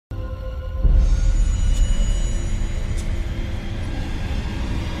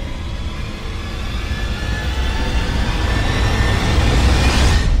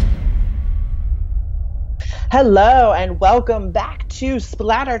Hello and welcome back to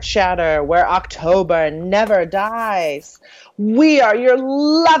Splatter Chatter, where October never dies. We are your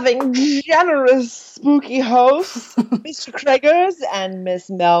loving, generous, spooky hosts, Mr. Craigers and Miss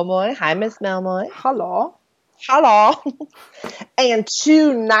Melmoy. Hi, Miss Melmoy. Hello. Hello. And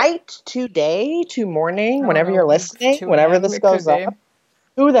today, morning, whenever you're listening, whenever this goes up,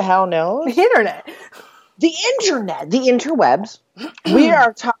 who the hell knows? The internet. The internet, the interwebs. We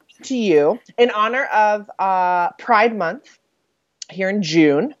are talking to you in honor of Pride Month here in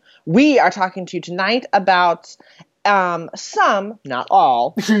June. We are talking to you tonight about some, not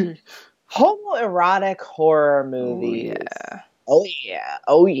all, homoerotic horror movies.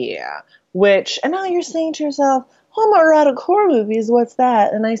 Oh yeah. Which, and now you're saying to yourself, homoerotic horror movies, what's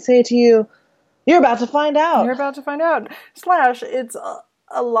that? And I say to you, you're about to find out. Slash, it's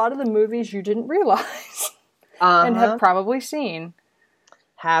a lot of the movies you didn't realize and have probably seen.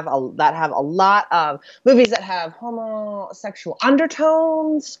 Have a lot of movies that have homosexual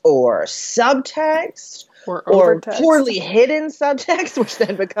undertones or subtext or poorly hidden subtext, which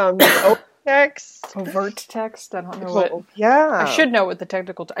then becomes overtext. Overt text? I don't know what. Yeah. I should know what the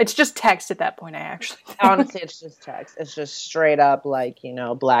technical. It's just text at that point, I actually think. Honestly, it's just text. It's just straight up black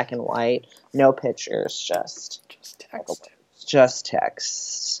and white. No pictures, just text. Just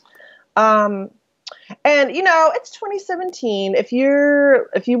text. And it's 2017. If you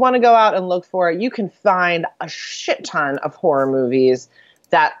want to go out and look for it, you can find a shit ton of horror movies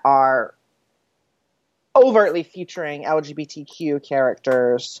that are overtly featuring LGBTQ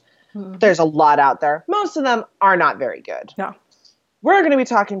characters. Mm-hmm. There's a lot out there. Most of them are not very good. No. We're going to be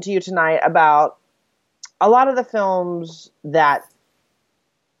talking to you tonight about a lot of the films that,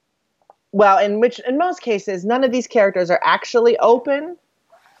 well, in most cases, none of these characters are actually open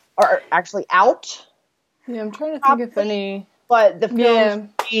or actually out. Yeah, I'm trying to think if any. But the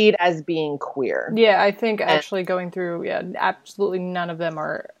films read as being queer. Yeah, I think actually going through, absolutely none of them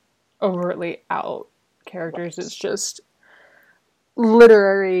are overtly out characters. It's just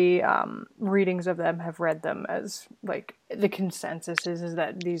literary readings of them have read them as, like, the consensus is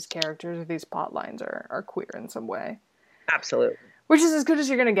that these characters or these plot lines are queer in some way. Absolutely. Which is as good as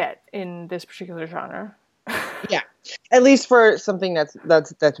you're going to get in this particular genre. Yeah, at least for something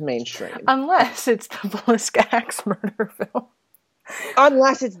that's mainstream. Unless it's the Villisca axe murder film.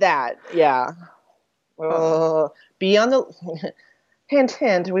 Unless it's that, yeah. Be on the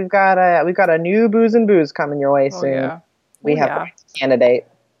hint. We've got a new Booze and Booze coming your way soon. Yeah. We have a candidate.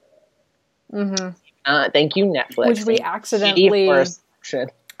 Mm-hmm. Thank you, Netflix. Which we accidentally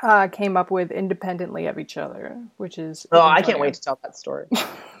came up with independently of each other, which is. Oh, I can't wait to tell that story.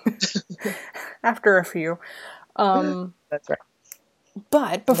 After a few. That's right.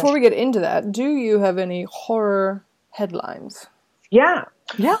 But before we get into that, do you have any horror headlines? Yeah.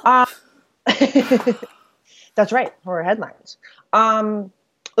 Yeah. That's right. Horror headlines.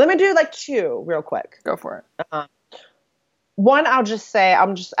 Let me do two real quick. Go for it. One, I'll just say,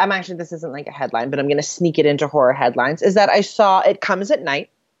 I'm actually, this isn't like a headline, but I'm going to sneak it into horror headlines, is that I saw It Comes at Night,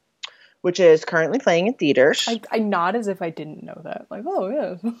 which is currently playing in theaters. I nod as if I didn't know that. Like, oh,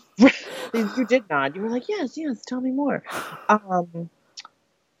 yeah. You did nod. You were like, yes, tell me more.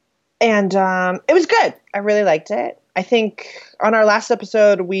 And it was good. I really liked it. I think on our last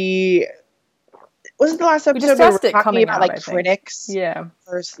episode, we were talking about critics. Yeah.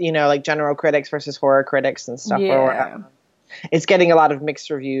 Versus, general critics versus horror critics and stuff. Yeah. Or whatever. It's getting a lot of mixed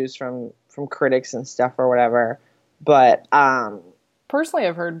reviews from critics and stuff or whatever. But personally,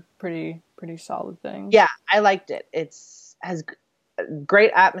 I've heard pretty solid things. Yeah, I liked it. Has a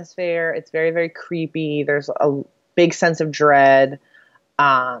great atmosphere. It's very, very creepy. There's a big sense of dread.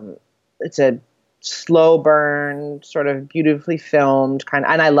 It's a slow burn, sort of beautifully filmed kind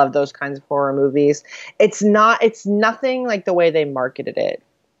of, and I love those kinds of horror movies. It's nothing like the way they marketed it.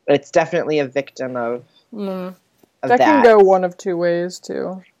 It's definitely a victim of that can go one of two ways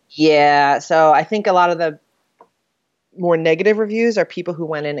too. Yeah, so I think a lot of the more negative reviews are people who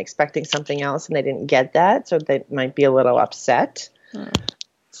went in expecting something else and they didn't get that, so they might be a little upset.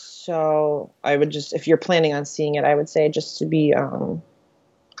 So I would just, if you're planning on seeing it, I would say just to be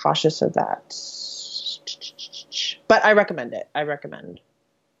cautious of that. But I recommend it. 10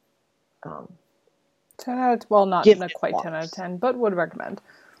 out of, well, not quite 10 out of 10, but would recommend.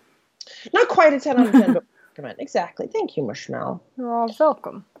 Not quite a 10 out of 10, but recommend. Exactly. Thank you, Michelle. You're all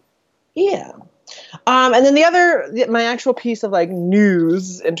welcome. Yeah. And then my actual piece of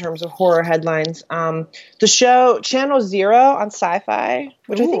news in terms of horror headlines, the show Channel Zero on Sci-Fi,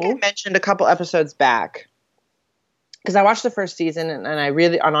 which I think I mentioned a couple episodes back, because I watched the first season and I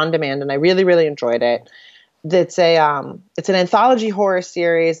really on demand and I really, really enjoyed it. It's an anthology horror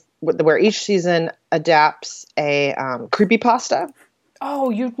series where each season adapts a creepypasta.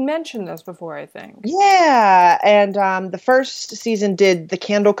 Oh, you mentioned this before, I think. Yeah, and the first season did the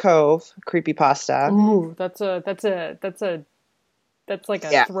Candle Cove creepypasta. Ooh, that's like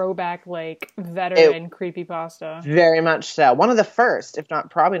a Yeah, throwback, like it veteran creepypasta. very much so. One of the first, if not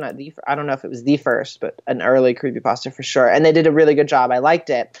probably not I don't know if it was the first, but an early creepypasta for sure. And they did a really good job. I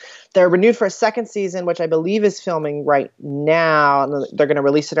liked it. They're renewed for a second season, which I believe is filming right now. And they're going to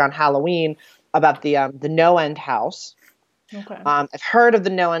release it around Halloween about the No End House. Okay. I've heard of the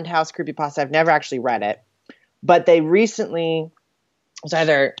No End House creepypasta. I've never actually read it, but they recently, it was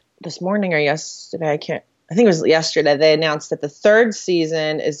either this morning or yesterday, I think it was yesterday, they announced that the third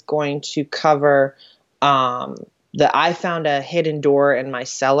season is going to cover the I Found a Hidden Door in My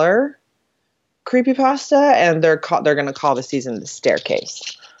Cellar creepypasta, and they're going to call the season The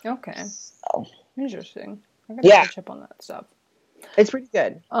Staircase. Okay. So, interesting. I gotta catch up on that stuff. It's pretty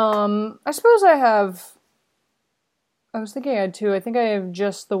good. I suppose I was thinking I had two. I think I have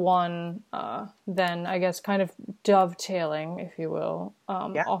just the one, then I guess kind of dovetailing, if you will,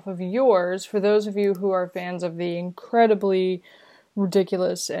 off of yours. For those of you who are fans of the incredibly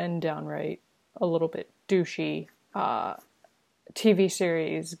ridiculous and downright a little bit douchey TV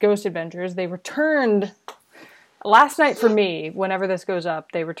series Ghost Adventures, they returned last night for me. Whenever this goes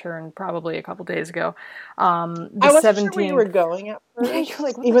up, they returned probably a couple days ago. I wasn't sure where you were going at first. Yeah, you're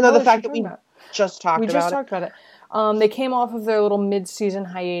like, even though the fact that we just talked about it. They came off of their little mid-season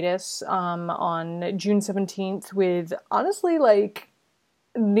hiatus on June 17th with, honestly, like,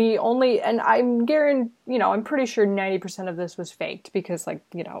 the only, and I'm pretty sure 90% of this was faked because, like,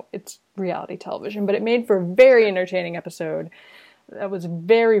 it's reality television, but it made for a very entertaining episode that was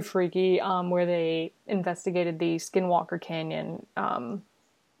very freaky, where they investigated the Skinwalker Canyon or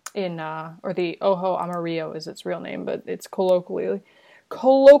the Ojo Amarillo is its real name, but it's colloquially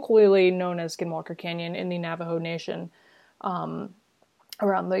known as Skinwalker Canyon in the Navajo Nation,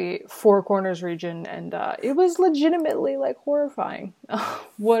 around the Four Corners region, and it was legitimately, like, horrifying.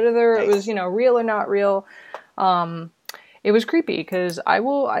 Whether it was, real or not real, it was creepy, because I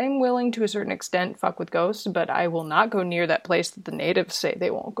am willing to a certain extent fuck with ghosts, but I will not go near that place that the natives say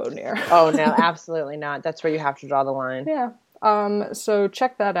they won't go near. Oh, no, absolutely not. That's where you have to draw the line. Yeah. So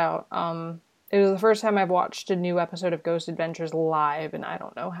check that out. It was the first time I've watched a new episode of Ghost Adventures live in I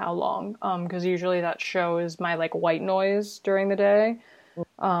don't know how long, because usually that show is my, like, white noise during the day,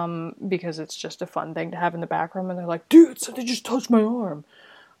 because it's just a fun thing to have in the background, and they're like, dude, something just touched my arm,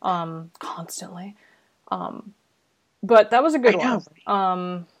 constantly. But that was a good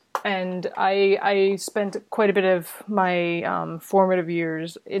one. And I spent quite a bit of my formative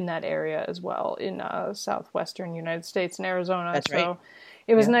years in that area as well, in southwestern United States and Arizona. That's right.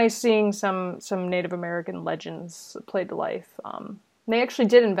 It was nice seeing some Native American legends played to life. They actually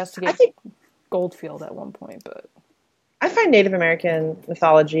did investigate Goldfield at one point, but I find Native American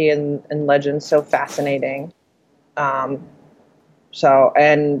mythology and legends so fascinating. And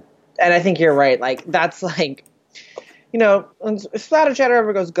I think you're right. Like, that's like, when Splatter Chatter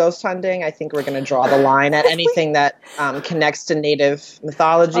ever goes ghost hunting, I think we're going to draw the line at anything that connects to Native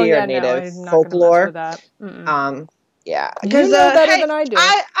mythology or Native folklore. Yeah, because you know better than I do.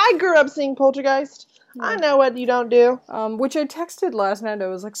 I grew up seeing Poltergeist. Yeah. I know what you don't do. Which I texted last night. I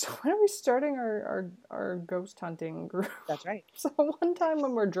was like, so when are we starting our ghost hunting group? That's right. So one time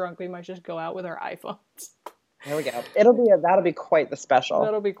when we're drunk, we might just go out with our iPhones. There we go. That'll be quite the special.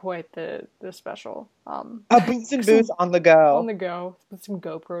 That'll be quite the special. Boots and boots on the go. On the go with some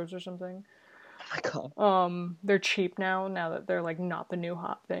GoPros or something. Oh my god. They're cheap now that they're, like, not the new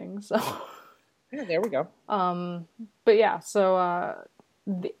hot thing. So. Yeah, there we go. But yeah, so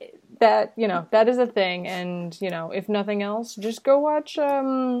that is a thing, and if nothing else, just go watch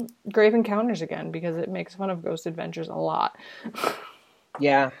Grave Encounters again, because it makes fun of Ghost Adventures a lot.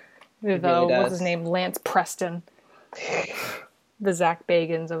 Yeah. With what's his name, Lance Preston, the Zach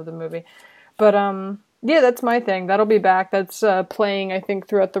Bagans of the movie. But yeah, that's my thing. That'll be back. That's playing, I think,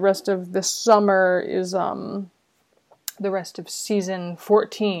 throughout the rest of the summer. Is the rest of season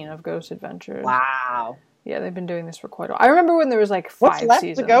 14 of Ghost Adventures. Wow. Yeah, they've been doing this for quite a while. I remember when there was, like, 5 seasons. What's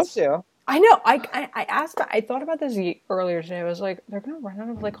left to go to? I know. I thought about this earlier today. I was like, they're going to run out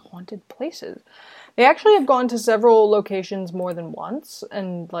of, like, haunted places. They actually have gone to several locations more than once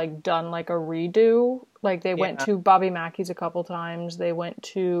and, like, done, like, a redo. Like, they went to Bobby Mackey's a couple times. They went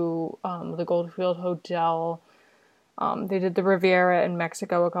to the Goldfield Hotel. They did the Riviera in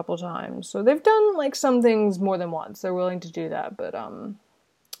Mexico a couple times. So they've done, like, some things more than once. They're willing to do that. But,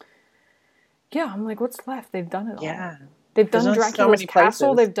 yeah, I'm like, what's left? They've done it all. Yeah. They've done There's only so Dracula's many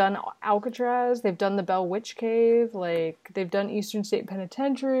Castle, places. they've done Alcatraz, they've done the Bell Witch Cave, like, they've done Eastern State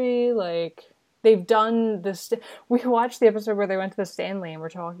Penitentiary, like, they've done we watched the episode where they went to the Stanley and we're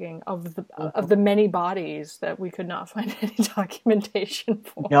talking of the many bodies that we could not find any documentation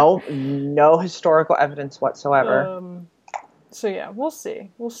for. No historical evidence whatsoever. So yeah, we'll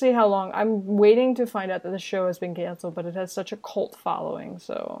see. We'll see how long. I'm waiting to find out that the show has been canceled, but it has such a cult following,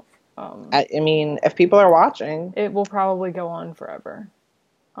 so... I mean, if people are watching... It will probably go on forever.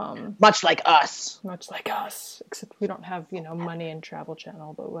 Much like us. Much like us. Except we don't have, money and Travel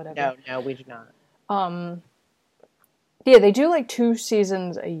Channel, but whatever. No, we do not. Yeah, they do like 2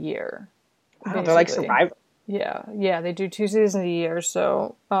 seasons a year. Wow, they're like Survivor. Yeah, they do 2 seasons a year,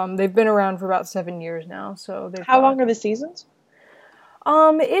 so they've been around for about 7 years now, so they've How long are the seasons?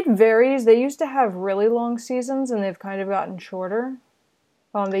 It varies. They used to have really long seasons, and they've kind of gotten shorter.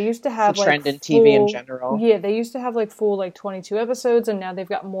 They used to have the trend in TV in general. Yeah, they used to have like full 22 episodes, and now they've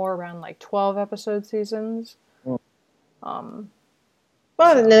got more around like 12 episode seasons. Well,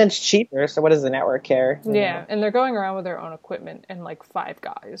 and then it's cheaper, so what does the network care? Yeah, and they're going around with their own equipment and like 5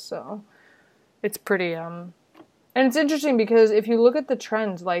 guys, so it's pretty and it's interesting because if you look at the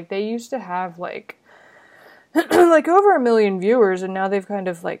trends, like they used to have like like over 1 million viewers, and now they've kind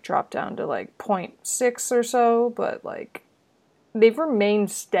of like dropped down to like 0.6 or so, but like they've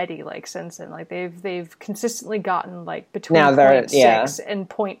remained steady like since then. Like they've consistently gotten like between 0.6 and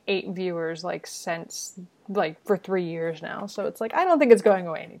 0.8 viewers like since like for 3 years now. So it's like I don't think it's going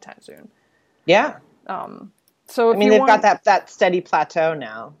away anytime soon. Yeah. So they've got that steady plateau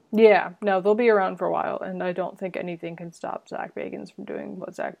now. Yeah, no, they'll be around for a while, and I don't think anything can stop Zach Bagans from doing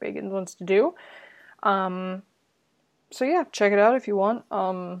what Zach Bagans wants to do. So yeah, check it out if you want.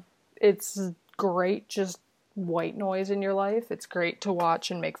 It's great, just white noise in your life. It's great to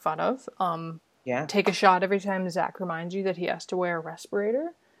watch and make fun of. Take a shot every time Zach reminds you that he has to wear a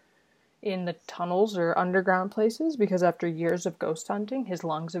respirator in the tunnels or underground places, because after years of ghost hunting, his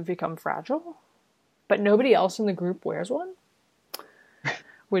lungs have become fragile. But nobody else in the group wears one,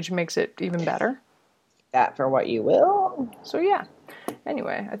 which makes it even better. That for what you will. So yeah.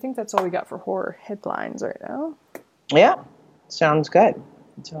 Anyway, I think that's all we got for horror headlines right now. Yeah. Sounds good.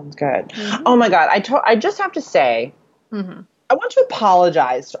 Mm-hmm. Oh my God. I just have to say, I want to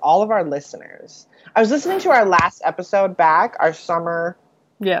apologize to all of our listeners. I was listening to our last episode back, our summer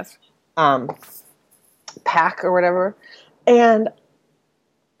pack or whatever, and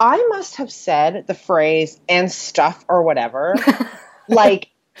I must have said the phrase "and stuff" or whatever like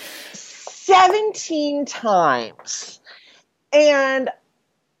 17 times. And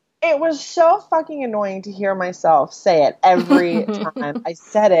it was so fucking annoying to hear myself say it every time I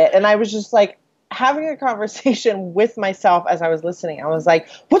said it. And I was just like having a conversation with myself as I was listening. I was like,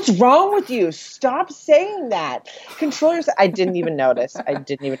 what's wrong with you? Stop saying that. Control yourself. I didn't even notice. I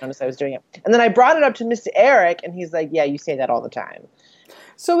was doing it. And then I brought it up to Mr. Eric, and he's like, yeah, you say that all the time.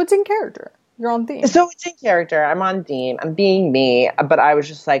 So it's in character. You're on theme. So it's in character. I'm on theme. I'm being me. But I was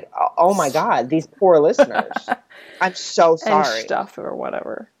just like, oh my God, these poor listeners. I'm so sorry. And stuff or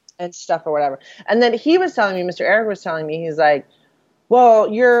whatever. And then he was telling me, Mr. Eric was telling me, he's like,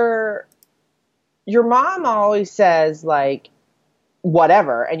 well, your mom always says like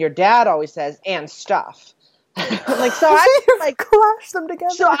whatever, and your dad always says and stuff. Like, so I like clash them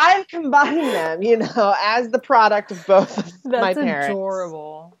together. So I've combined them, as the product of both of my parents. That's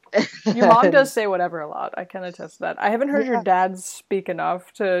adorable. Your mom does say whatever a lot. I can attest to that. I haven't heard your dad speak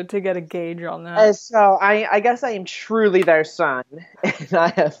enough to get a gauge on that. So I guess I am truly their son, and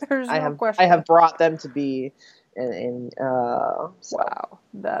I have brought them to be Wow,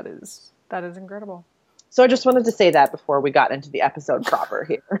 that is incredible. So I just wanted to say that before we got into the episode proper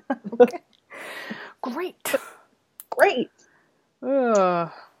here. Okay. Great.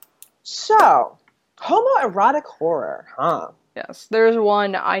 So, homoerotic horror, huh? Yes, there's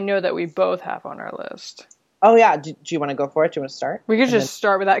one I know that we both have on our list. Oh yeah, do you want to go for it? Do you want to start? We could just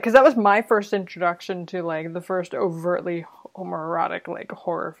start with that, because that was my first introduction to like the first overtly homoerotic like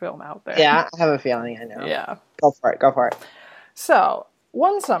horror film out there. Yeah, I have a feeling I know. Yeah. Go for it. So,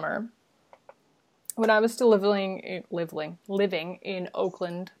 one summer, when I was still living in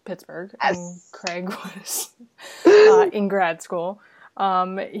Oakland, Pittsburgh, and Craig was in grad school,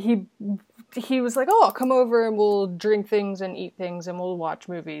 he was like, oh, come over and we'll drink things and eat things and we'll watch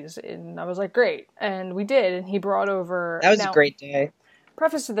movies. And I was like, great. And we did. And he brought over... That was a great day.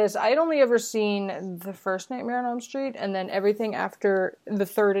 Preface to this, I had only ever seen the first Nightmare on Elm Street and then everything after the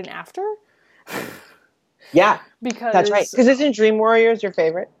third and after. Yeah. Because... That's right. Because isn't Dream Warriors your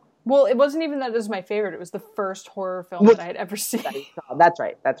favorite? Well, it wasn't even that it was my favorite. It was the first horror film that I had ever seen. That's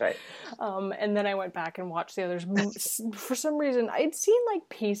right. That's right. And then I went back and watched the others. For some reason, I'd seen like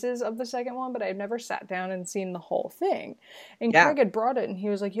pieces of the second one, but I'd never sat down and seen the whole thing. And Craig had brought it, and he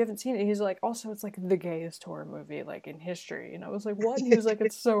was like, "You haven't seen it?" He's like, "Also, it's like the gayest horror movie like in history." And I was like, "What?" And he was like,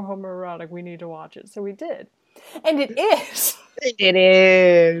 "It's so homoerotic. We need to watch it." So we did, and it is. It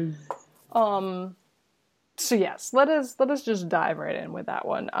is. So yes, let us just dive right in with that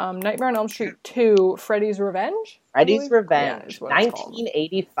one. Nightmare on Elm Street 2, Freddy's Revenge? Freddy's Revenge, yeah,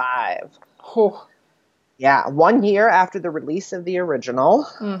 1985. Oh. Yeah, 1 year after the release of the original.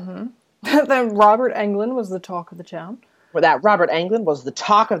 Mm-hmm. Then Robert Englund was the talk of the town. Where that Robert Englund was the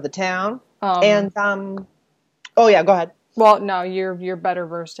talk of the town. Oh yeah, go ahead. Well, no, you're better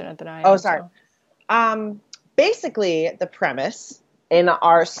versed in it than I am. Oh, sorry. So. Basically, the premise in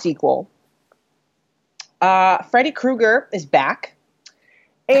our sequel, Freddy Krueger is back,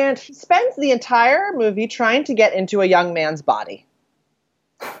 and he spends the entire movie trying to get into a young man's body.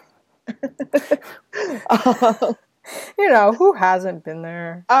 You know, who hasn't been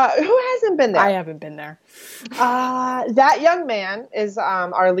there? Who hasn't been there? I haven't been there. That young man is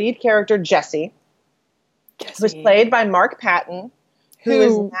our lead character, Jesse. Jesse. Was played by Mark Patton, who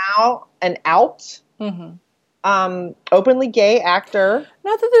is now an out, openly gay actor.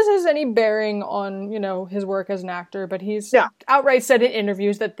 Not that this has any bearing on, you know, his work as an actor, but he's outright said in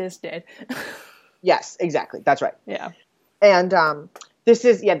interviews that this did. Yes, exactly. That's right. Yeah. And this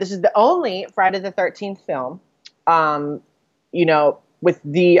is the only Friday the 13th film, you know, with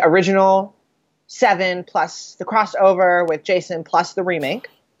the original 7 plus the crossover with Jason plus the remake,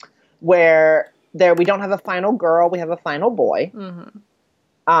 where we don't have a final girl, we have a final boy.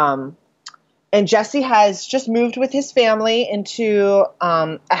 And Jesse has just moved with his family into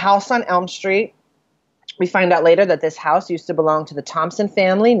a house on Elm Street. We find out later that this house used to belong to the Thompson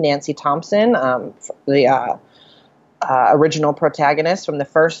family, Nancy Thompson, the original protagonist from the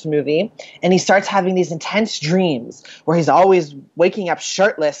first movie. And he starts having these intense dreams where he's always waking up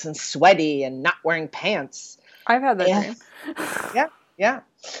shirtless and sweaty and not wearing pants. I've had that dream. Yeah.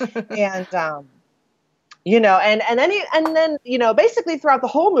 And, you know, and then, you know, basically throughout the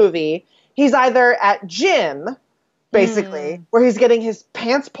whole movie, he's either at gym, basically, where he's getting his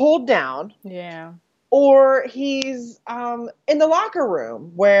pants pulled down. Yeah. Or he's in the locker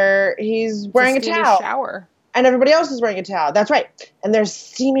room where he's wearing a towel. Shower. And everybody else is wearing a towel. That's right. And there's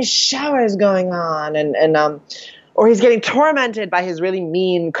steamy showers going on. And or he's getting tormented by his really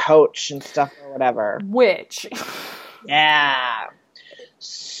mean coach and stuff or whatever. Which. Yeah.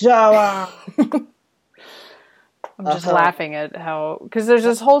 So, I'm just laughing at how, because there's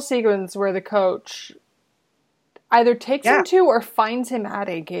this whole sequence where the coach either takes him to or finds him at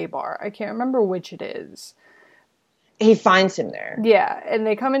a gay bar. I can't remember which it is. He finds him there. Yeah, and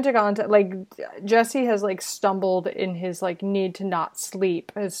they come into contact, like, Jesse has, like, stumbled in his, like, need to not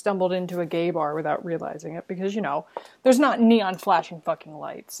sleep, has stumbled into a gay bar without realizing it, because, you know, there's not neon flashing fucking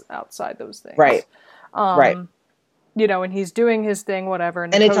lights outside those things. Right. Right. You know, and he's doing his thing, whatever,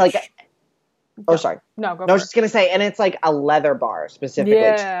 and it's coach, like... Oh, sorry. No, go I was just going to say, and it's like a leather bar specifically.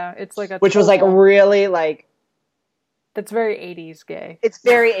 Yeah, it's like a... Which was like really like... That's very 80s gay. It's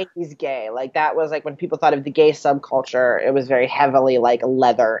very 80s gay. Like that was like when people thought of the gay subculture, it was very heavily like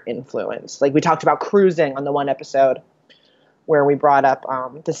leather influenced. Like we talked about Cruising on the one episode where we brought up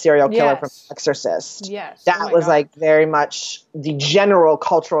the serial killer from Exorcist. Yes. That was like very much the general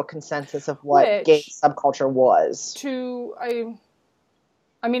cultural consensus of what gay subculture was.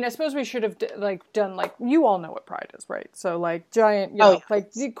 I mean, I suppose we should have done you all know what Pride is, right? So like giant, you know,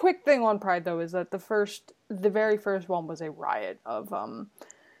 like the quick thing on Pride though is that the very first one was a riot of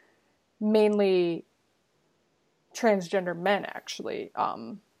mainly transgender men, actually,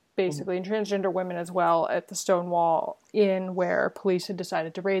 basically, and transgender women as well at the Stonewall Inn, where police had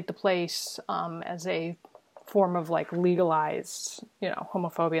decided to raid the place as a form of like legalized, you know,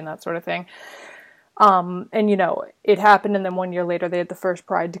 homophobia and that sort of thing. And, you know, it happened, and then 1 year later they had the first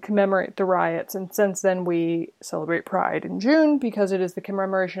Pride to commemorate the riots, and since then we celebrate Pride in June because it is the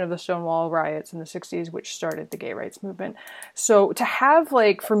commemoration of the Stonewall riots in the 60s, which started the gay rights movement. So to have,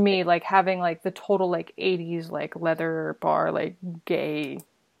 like, for me, like, having, like, the total, like, 80s, like, leather bar, like, gay,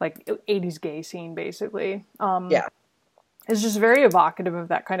 like, 80s gay scene, basically, is just very evocative of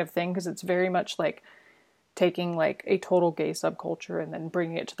that kind of thing, because it's very much, like, taking like a total gay subculture and then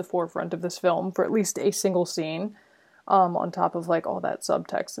bringing it to the forefront of this film for at least a single scene, on top of like all that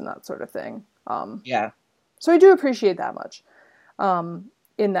subtext and that sort of thing. So I do appreciate that much.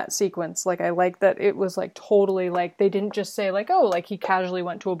 in that sequence. Like, I like that it was like totally like they didn't just say like, oh, like he casually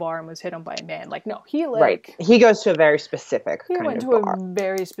went to a bar and was hit on by a man. Like, no, he like right. He goes to a very specific he kind went of to bar. a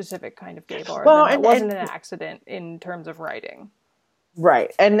very specific kind of gay bar. Well, That and wasn't an accident in terms of writing.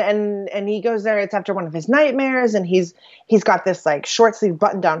 right. And he goes there, it's after one of his nightmares, and he's got this like short sleeve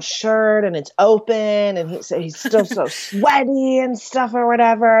button down shirt and it's open, and he's still so sweaty and stuff or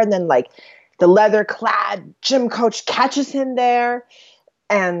whatever. And then like the leather clad gym coach catches him there.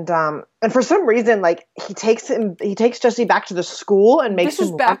 And for some reason, like he takes Jesse back to the school and makes him.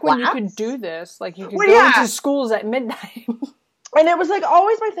 This was back when you could do this. Like you could go into schools at midnight. And it was like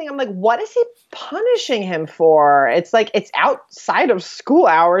always my thing. I'm like, what is he punishing him for? It's like it's outside of school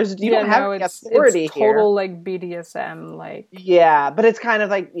hours. You don't have any authority it's total, here. Like BDSM, like yeah, but it's kind of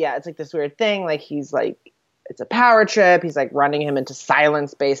like it's like this weird thing. Like he's like it's a power trip. He's like running him into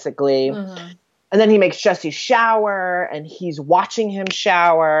silence, basically. Mm-hmm. And then he makes Jesse shower, and he's watching him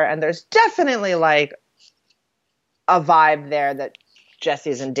shower. And there's definitely like a vibe there that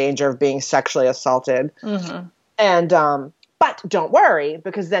Jesse's in danger of being sexually assaulted. Mm-hmm. And but don't worry,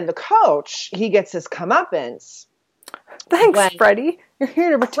 because then the coach, he gets his comeuppance. Thanks, Freddie. You're here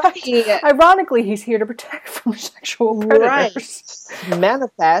to protect. Ironically, he's here to protect from sexual predators. Right.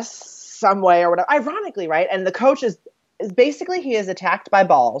 Manifests some way or whatever. Ironically, right? And the coach is basically he is attacked by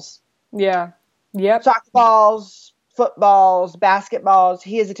balls. Yeah. Yep. Soccer balls, footballs, basketballs.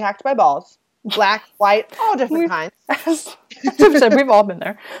 He is attacked by balls. Black, white, all different kinds. As I've said, we've all been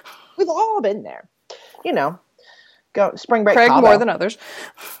there. We've all been there. You know, go spring break. Craig Cabo. More than others.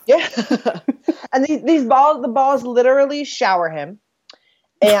 Yeah. And the balls literally shower him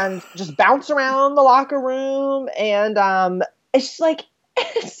and just bounce around the locker room. And it's like,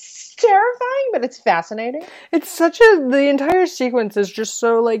 it's terrifying, but it's fascinating. It's the entire sequence is just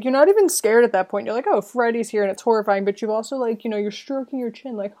so like, you're not even scared at that point. You're like, oh, Freddy's here, and it's horrifying, but you've also like, you're stroking your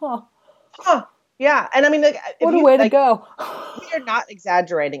chin like, huh. Yeah. And I mean, like, what a way to go. We are not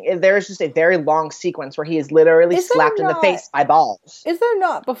exaggerating. There is just a very long sequence where he is literally slapped in the face by balls. Is there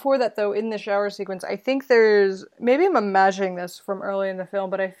not, before that though, in the shower sequence, I think there's, maybe I'm imagining this from early in the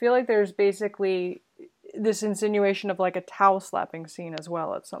film, but I feel like there's basically this insinuation of like a towel slapping scene as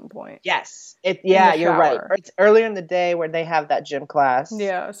well at some point. Yes. You're right. Or it's earlier in the day where they have that gym class.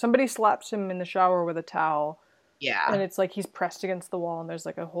 Yeah. Somebody slaps him in the shower with a towel. Yeah. And it's like he's pressed against the wall, and there's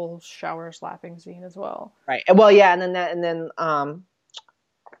like a whole shower slapping scene as well. Right. Well, yeah, and then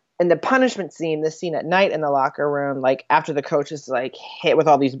in the punishment scene, the scene at night in the locker room, like after the coach is like hit with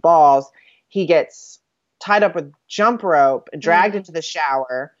all these balls, he gets tied up with jump rope, dragged into the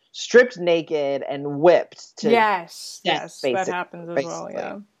shower, stripped naked, and whipped to yes, that happens as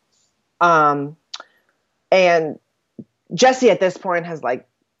well, yeah. And Jesse at this point has like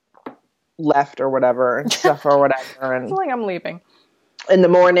left or whatever and stuff or whatever, and it's like I'm leaving. In the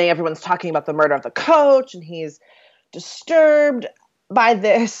morning, everyone's talking about the murder of the coach, and he's disturbed by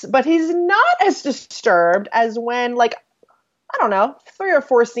this, but he's not as disturbed as when, like, I don't know, 3 or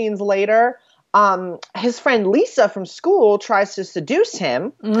 4 scenes later, his friend Lisa from school tries to seduce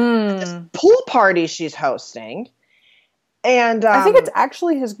him at this pool party she's hosting. And I think it's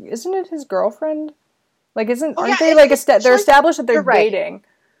actually isn't it his girlfriend? Like, aren't they like they're established that they're dating?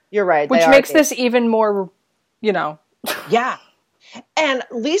 You're right. Which makes this even more, Yeah. And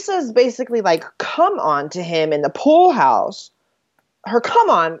Lisa's basically like come on to him in the pool house. Her come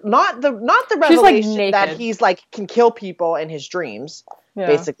on, not the revelation like that he's like can kill people in his dreams. Yeah.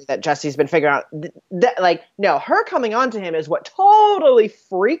 Basically, that Jesse's been figuring out. No, her coming on to him is what totally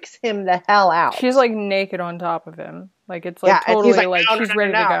freaks him the hell out. She's like naked on top of him. Like it's like totally like she's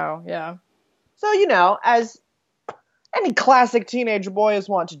ready to go. Yeah. So, as any classic teenage boys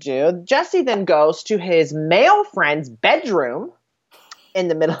want to do, Jesse then goes to his male friend's bedroom in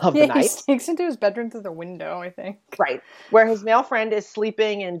the middle of the night. He sneaks into his bedroom through the window, I think. Right. Where his male friend is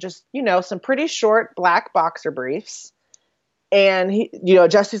sleeping in just, some pretty short black boxer briefs. And he,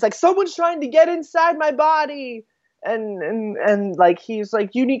 Jesse's like, someone's trying to get inside my body. And like, he's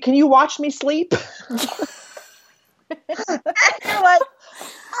like, can you watch me sleep? And you're like,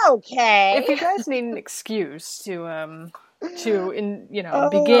 okay. If you guys need an excuse to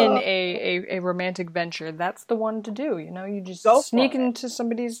begin a romantic venture, that's the one to do. You just sneak into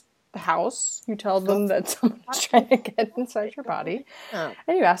somebody's house, you tell them that someone's trying to get inside your body, and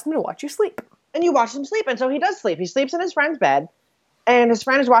you ask them to watch you sleep. And you watch him sleep, and so he does sleep. He sleeps in his friend's bed, and his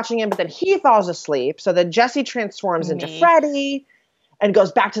friend is watching him, but then he falls asleep, so then Jesse transforms into Freddy and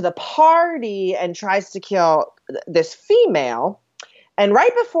goes back to the party and tries to kill this female. And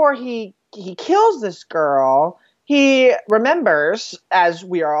right before he kills this girl, he remembers, as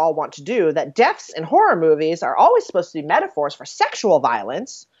we are all want to do, that deaths in horror movies are always supposed to be metaphors for sexual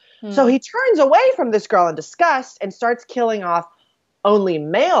violence. So he turns away from this girl in disgust and starts killing off only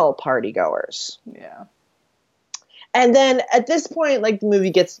male partygoers. Yeah. And then at this point, like, the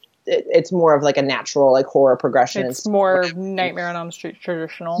movie gets, it's more of like a natural, like, horror progression. It's more Nightmare on Elm Street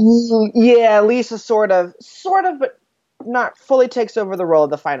traditional. Yeah, Lisa sort of, but not fully takes over the role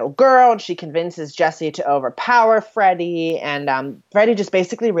of the final girl, and she convinces Jesse to overpower Freddy, and Freddy just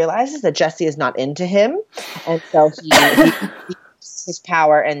basically realizes that Jesse is not into him, and so he uses his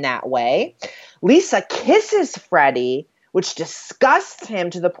power in that way. Lisa kisses Freddy, which disgusts him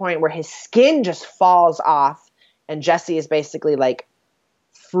to the point where his skin just falls off, and Jesse is basically like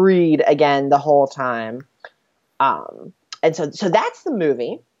freed again the whole time. And so that's the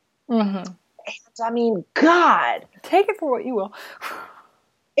movie. Mm-hmm. I mean, God. Take it for what you will.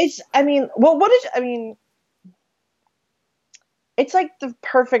 It's like the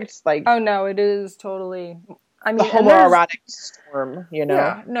perfect, like... Oh, no, it is totally... I mean, the homoerotic storm, you know?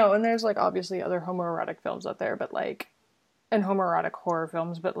 Yeah, no, and there's, like, obviously other homoerotic films out there, but, like... And homoerotic horror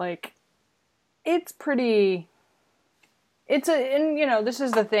films, but, like... It's pretty... and, you know, this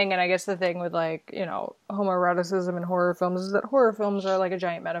is the thing, and I guess the thing with, like, you know, homoeroticism in horror films is that horror films are, like, a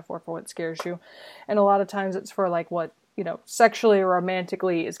giant metaphor for what scares you. And a lot of times it's for, like, what, you know, sexually or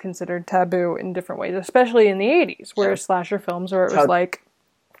romantically is considered taboo in different ways, especially in the 80s, where slasher films, where it was, like,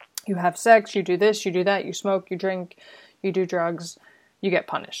 you have sex, you do this, you do that, you smoke, you drink, you do drugs, you get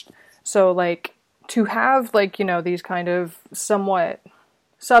punished. So, like, to have, like, you know, these kind of somewhat...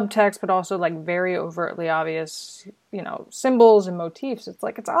 subtext, but also like very overtly obvious, you know, symbols and motifs. It's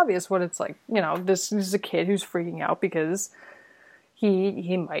like, it's obvious what it's like. You know, this is a kid who's freaking out because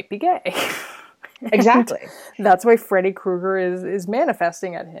he might be gay. Exactly. That's why Freddy Krueger is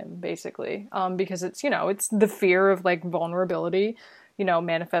manifesting at him, basically. Because it's, you know, it's the fear of like vulnerability, you know,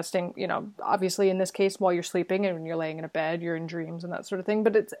 manifesting, you know, obviously in this case while you're sleeping and when you're laying in a bed, you're in dreams and that sort of thing.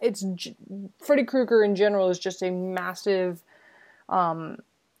 But it's Freddy Krueger in general is just a massive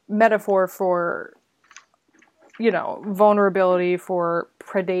metaphor for, you know, vulnerability, for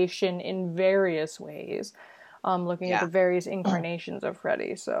predation in various ways, looking at the various incarnations of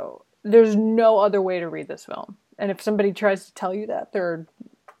Freddy. So there's no other way to read this film. And if somebody tries to tell you that, they're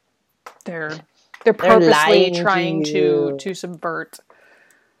purposely trying to subvert.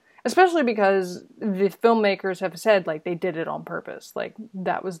 Especially because the filmmakers have said, like, they did it on purpose. Like,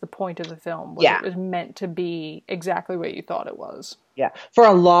 that was the point of the film. It was meant to be exactly what you thought it was. Yeah. For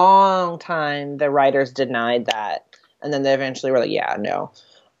a long time, the writers denied that. And then they eventually were like, yeah, no.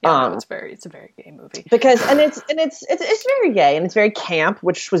 Yeah, no, it's a very gay movie. Because, and it's very gay, and it's very camp,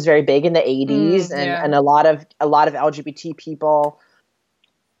 which was very big in the 80s. And a lot of LGBT people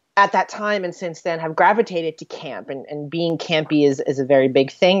at that time and since then have gravitated to camp, and being campy is a very big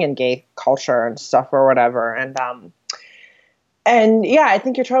thing in gay culture and stuff or whatever. And yeah, I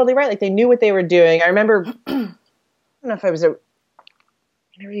think you're totally right. Like, they knew what they were doing. I remember, I don't know if I was an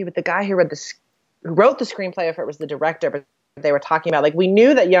interview with the guy who wrote the screenplay, if it was the director, but they were talking about, like, we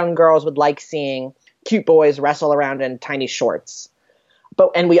knew that young girls would like seeing cute boys wrestle around in tiny shorts.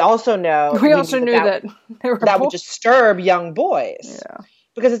 And we also knew that would disturb young boys. Yeah.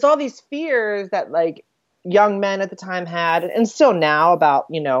 Because it's all these fears that, like, young men at the time had, and still now, about,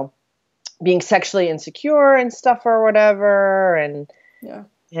 you know, being sexually insecure and stuff or whatever, and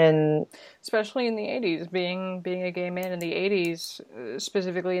especially in the 80s, being a gay man in the 80s,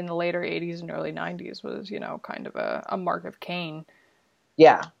 specifically in the later 80s and early 90s, was, you know, kind of a mark of Cain.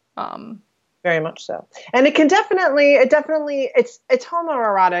 Yeah. Very much so. And it definitely it's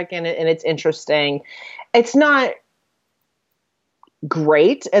homoerotic and it's interesting. It's not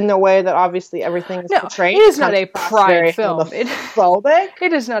great in the way that obviously everything is portrayed. It is not a pride film. It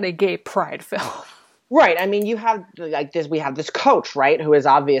is not a gay pride film. Right. I mean, you have like this. We have this coach, right, who is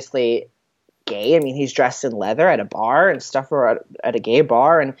obviously gay. I mean, he's dressed in leather at a bar and stuff, or at a gay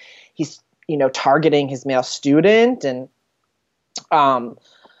bar, and he's, you know, targeting his male student, and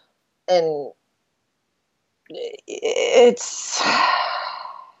it's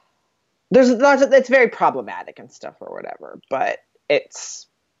it's very problematic and stuff or whatever, but it's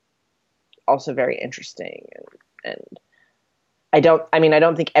also very interesting, and I don't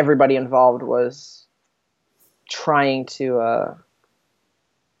think everybody involved was trying to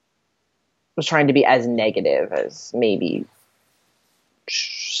be as negative as maybe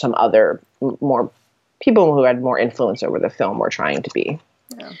some other more people who had more influence over the film were trying to be.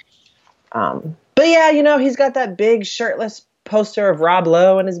 Yeah. But yeah, you know, he's got that big shirtless poster of Rob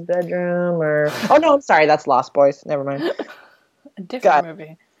Lowe in his bedroom, oh no, I'm sorry, that's Lost Boys. Never mind. A different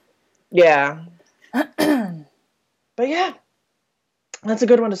movie. Yeah. But yeah, that's a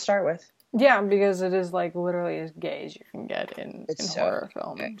good one to start with. Yeah, because it is like literally as gay as you can get in So horror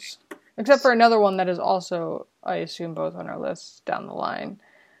films. Except for another one that is also, I assume, both on our list down the line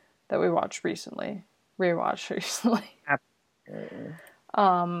that we watched recently. Rewatched recently. Absolutely.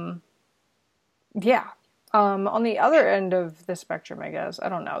 Yeah. On the other end of the spectrum, I guess, I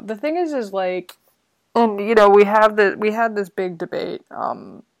don't know. The thing is like, and you know, we had this big debate.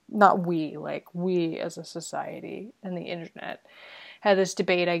 Not we, like we as a society and the internet had this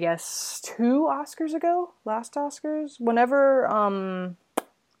debate, I guess, 2 Oscars ago, last Oscars, whenever,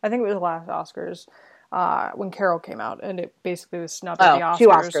 I think it was the last Oscars, when Carol came out, and it basically was snubbed at the Oscars. 2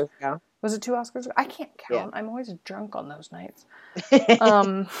 Oscars ago. Was it 2 Oscars? I can't count. Yeah. I'm always drunk on those nights.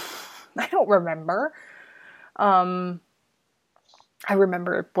 I don't remember. I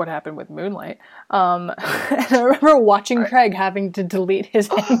remember what happened with Moonlight. And I remember watching Craig having to delete his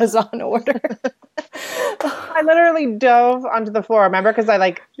Amazon order. I literally dove onto the floor. Remember? Because I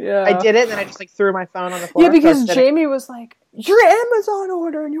did it, and then I just like threw my phone on the floor. Yeah, because Jamie was like, "Your Amazon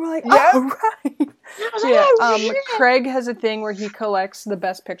order," and you were like, "Oh, right." So yeah, Craig has a thing where he collects the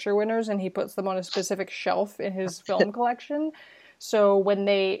Best Picture winners, and he puts them on a specific shelf in his film collection. So when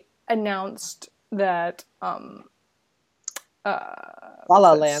they announced that, La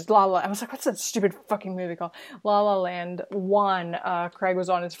La Land. I was like, what's that stupid fucking movie called? La La Land won. Craig was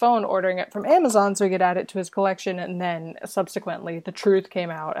on his phone ordering it from Amazon so he could add it to his collection, and then subsequently the truth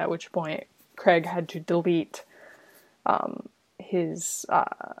came out, at which point Craig had to delete his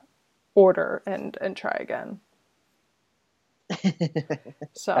order and try again.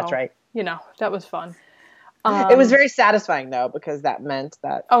 So that's right. You know, that was fun. It was very satisfying though, because that meant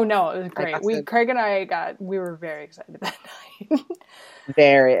that. Oh no, it was great. Craig and I we were very excited that night.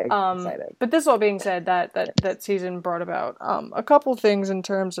 Very excited. But this all being said, that season brought about a couple things in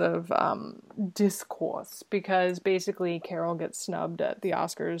terms of discourse, because basically Carol gets snubbed at the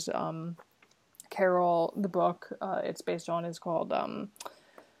Oscars. Carol, the book it's based on, is called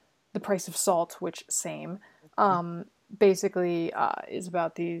The Price of Salt, which same. Basically is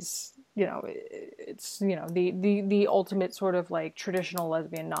about these, you know, it's, you know, the ultimate sort of like traditional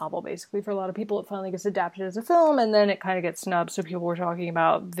lesbian novel, basically, for a lot of people. It finally gets adapted as a film, and then it kind of gets snubbed, so people were talking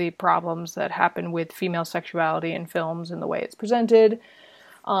about the problems that happen with female sexuality in films and the way it's presented,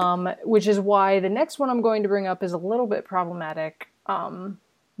 which is why the next one I'm going to bring up is a little bit problematic,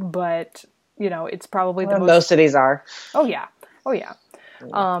 but, you know, it's probably the most of these are. Oh yeah.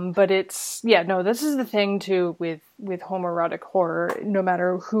 But it's, yeah, no, this is the thing too with homoerotic horror, no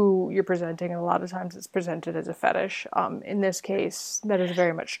matter who you're presenting, and a lot of times it's presented as a fetish. In this case, that is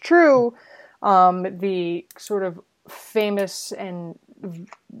very much true. The sort of famous and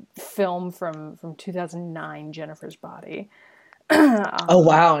film from 2009, Jennifer's Body. Oh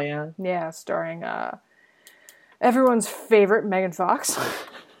wow, yeah. Yeah, starring everyone's favorite Megan Fox.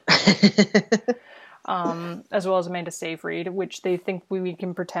 As well as Amanda Seyfried, which they think we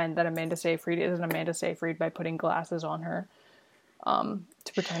can pretend that Amanda Seyfried isn't Amanda Seyfried by putting glasses on her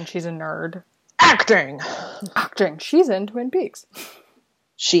to pretend she's a nerd. Acting. She's in Twin Peaks.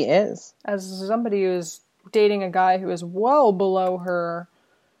 She is. As somebody who's dating a guy who is well below her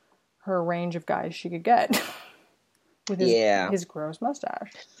range of guys she could get with his gross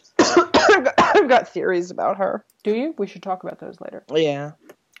mustache. I've got theories about her. Do you? We should talk about those later. Yeah.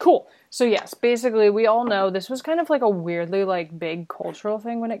 Cool. So yes, basically we all know this was kind of like a weirdly like big cultural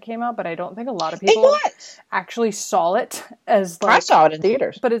thing when it came out, but I don't think a lot of people actually saw it as like... I saw it in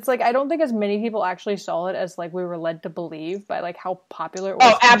theaters. But it's like, I don't think as many people actually saw it as like we were led to believe by like how popular it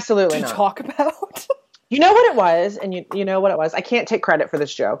was absolutely to not. talk about. You know what it was, and you know what it was? I can't take credit for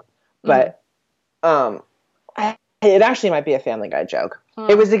this joke, but it actually might be a Family Guy joke.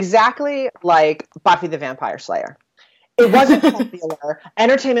 It was exactly like Buffy the Vampire Slayer. It wasn't popular.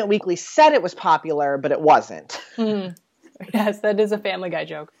 Entertainment Weekly said it was popular, but it wasn't. Yes, that is a Family Guy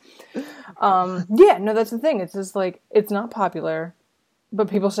joke. Yeah, no, that's the thing. It's just like, it's not popular, but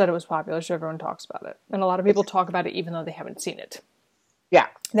people said it was popular, so everyone talks about it. And a lot of people talk about it even though they haven't seen it. Yeah.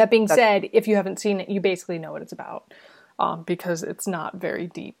 That being said, if you haven't seen it, you basically know what it's about, because it's not very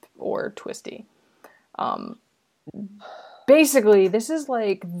deep or twisty. Basically, this is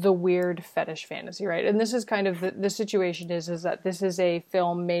like the weird fetish fantasy, right? And this is kind of the situation is that this is a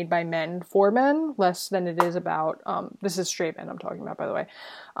film made by men for men, less than it is about, this is straight men I'm talking about, by the way,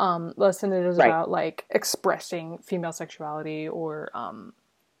 less than it is about like expressing female sexuality or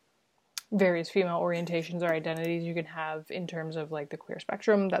various female orientations or identities you can have in terms of like the queer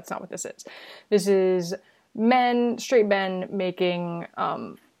spectrum. That's not what this is. This is straight men making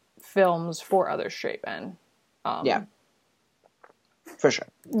films for other straight men. For sure.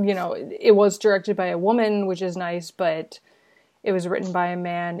 You know, it was directed by a woman, which is nice, but it was written by a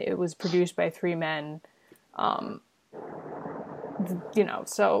man. It was produced by 3 men. You know,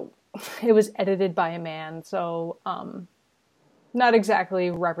 so it was edited by a man. So, not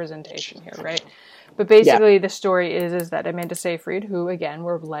exactly representation here, right? But basically, the story is that Amanda Seyfried, who, again,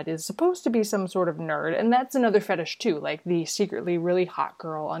 we're led is supposed to be some sort of nerd, and that's another fetish, too, like the secretly really hot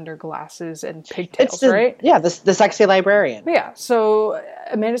girl under glasses and pigtails, right? Yeah, the sexy librarian. Yeah, so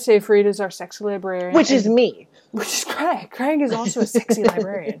Amanda Seyfried is our sexy librarian. Which is me. Which is Craig. Craig is also a sexy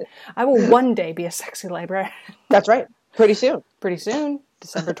librarian. I will one day be a sexy librarian. That's right. Pretty soon. Pretty soon.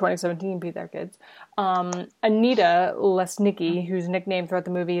 December 2017, be there, kids. Anita Lesnicki, whose nickname throughout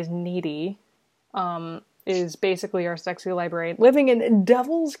the movie is Needy, is basically our sexy librarian. Living in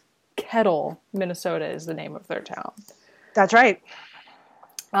Devil's Kettle, Minnesota is the name of their town. That's right.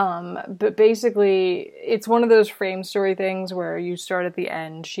 But basically, it's one of those frame story things where you start at the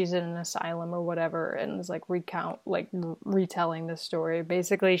end, she's in an asylum or whatever, and is like retelling this story.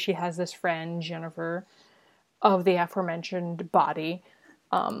 Basically, she has this friend, Jennifer, of the aforementioned body,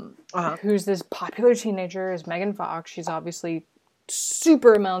 who's this popular teenager, is Megan Fox. She's obviously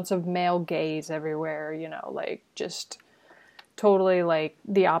super amounts of male gaze everywhere, you know, like just totally like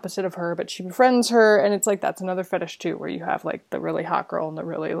the opposite of her, but she befriends her, and it's like that's another fetish too, where you have like the really hot girl and the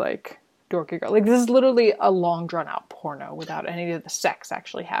really like dorky girl. Like this is literally a long drawn out porno without any of the sex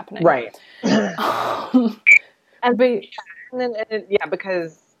actually happening. Right. Because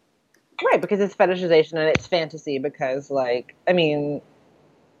it's fetishization and it's fantasy, because like, I mean,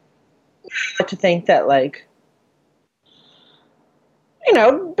 to think that like, you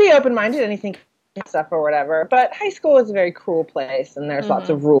know, be open-minded, anything stuff or whatever, but high school is a very cruel place, and there's lots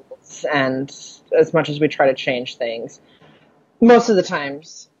of rules, and as much as we try to change things, most of the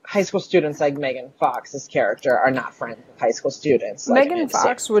times high school students like Megan Fox's character are not friends with high school students. Like Megan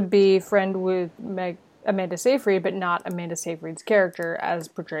Fox would be friend with Amanda Seyfried, but not Amanda Seyfried's character as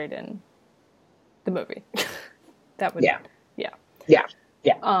portrayed in the movie. That would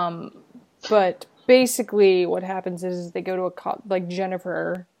but basically what happens is they go to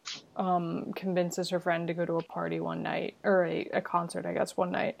Jennifer convinces her friend to go to a party one night, or a concert, I guess, one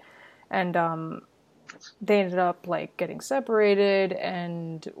night, and they ended up like getting separated,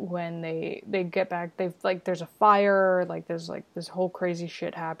 and when they get back, there's a fire, like there's like this whole crazy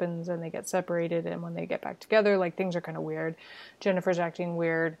shit happens, and they get separated, and when they get back together, like things are kind of weird. Jennifer's acting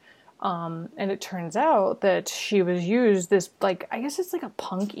weird. And it turns out that she was used this, like, I guess it's like a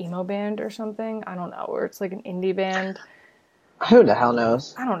punk emo band or something. I don't know. Or it's like an indie band. Who the hell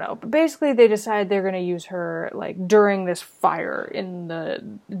knows? I don't know. But basically they decide they're going to use her, like, during this fire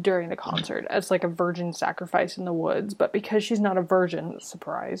during the concert as, like, a virgin sacrifice in the woods. But because she's not a virgin,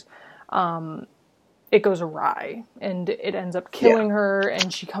 surprise, it goes awry. And it ends up killing her.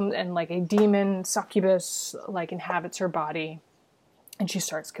 And she comes, and, like, a demon succubus, like, inhabits her body. And she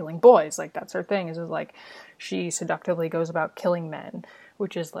starts killing boys. Like, that's her thing, is like, she seductively goes about killing men,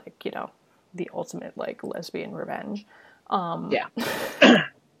 which is, like, you know, the ultimate, like, lesbian revenge. But,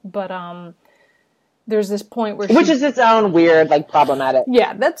 there's this point where which is its own weird, like, problematic.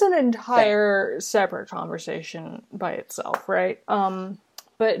 Yeah, that's an entire separate conversation by itself, right?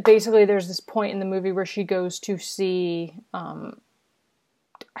 But basically there's this point in the movie where she goes to see,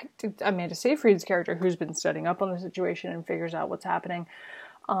 Amanda Seyfried's character, who's been studying up on the situation and figures out what's happening.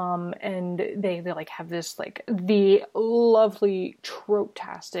 And they like have this like the lovely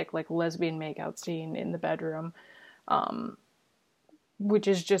trope-tastic like lesbian makeout scene in the bedroom, which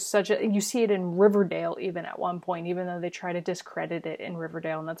is just you see it in Riverdale even at one point, even though they try to discredit it in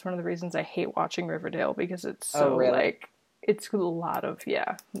Riverdale. And that's one of the reasons I hate watching Riverdale, because it's so like, it's a lot of,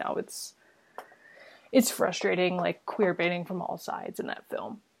 it's frustrating, like queer baiting from all sides in that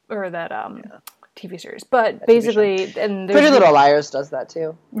film, or that TV series. But basically, and Pretty Little Liars does that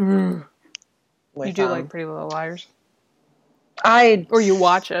too. You do like Pretty Little Liars? Or you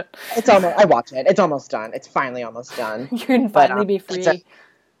watch it? I watch it. It's almost done. It's finally almost done. You can finally be free.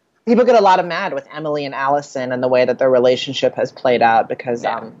 People get a lot of mad with Emily and Allison and the way that their relationship has played out, because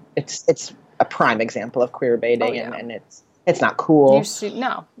it's a prime example of queer baiting, and it's not cool.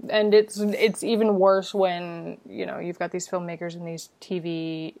 And it's even worse when, you know, you've got these filmmakers and these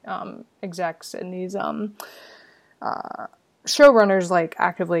TV execs and these showrunners like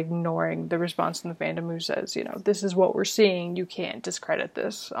actively ignoring the response from the fandom, who says, you know, this is what we're seeing, you can't discredit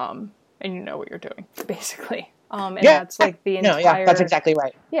this, and you know what you're doing, basically. That's like the entire... that's exactly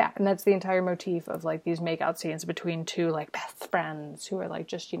right. Yeah, and that's the entire motif of like these makeout scenes between two like best friends who are like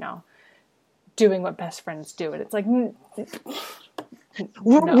just, you know, doing what best friends do. And it's like,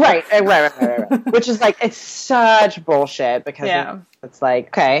 Right. Which is like, it's such bullshit because it's like,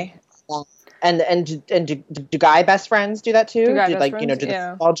 okay. And do guy best friends do that too? Do the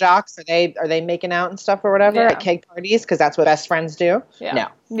football jocks, are they making out and stuff or whatever at keg parties? Because that's what best friends do.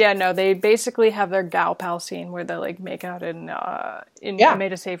 No, they basically have their gal pal scene where they like make out in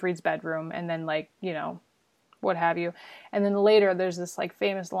Amanda Seyfried's bedroom, and then like, you know, what have you, and then later there's this like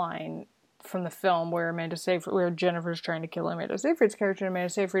famous line from the film where Jennifer's trying to kill Amanda Seyfried's character, and Amanda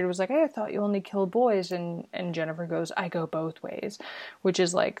Seyfried was like, "Hey, I thought you only killed boys," and Jennifer goes, "I go both ways," which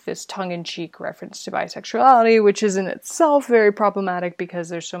is like this tongue-in-cheek reference to bisexuality, which is in itself very problematic because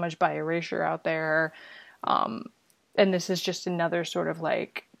there's so much bi erasure out there, and this is just another sort of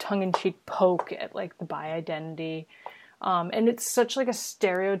like tongue-in-cheek poke at like the bi identity. And it's such like a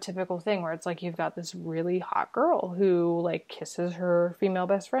stereotypical thing where it's like you've got this really hot girl who like kisses her female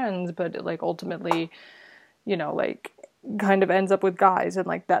best friends, but like ultimately, you know, like kind of ends up with guys, and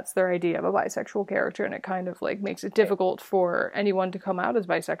like that's their idea of a bisexual character, and it kind of like makes it difficult for anyone to come out as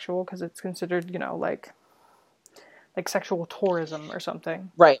bisexual because it's considered, you know, like sexual tourism or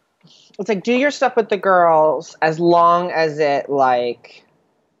something. Right. It's like, do your stuff with the girls as long as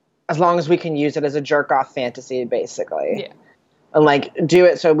we can use it as a jerk-off fantasy, basically. Yeah. And, like, do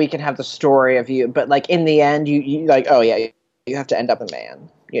it so we can have the story of you. But, like, in the end, you like, oh, yeah, you have to end up a man.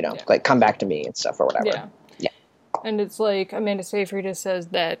 You know, like, come back to me and stuff or whatever. Yeah. And it's like, Amanda Seyfried says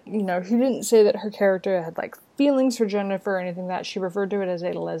that, you know, she didn't say that her character had, like, feelings for Jennifer or anything like that. She referred to it as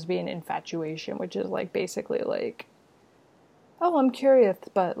a lesbian infatuation, which is, like, basically, like, oh, I'm curious,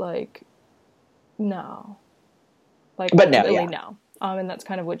 but, like, no. Like, but no. And that's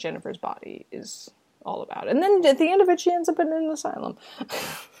kind of what Jennifer's body is all about. And then at the end of it, she ends up in an asylum.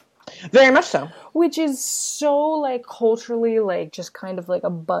 Very much so. Which is so, like, culturally, like, just kind of like a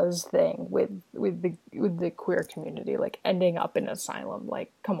buzz thing with the queer community, like, ending up in an asylum.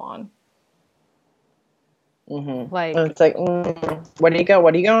 Like, come on. Mm-hmm. Like, and it's like, what do you going?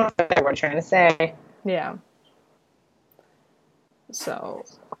 What are you trying to say? Yeah. So.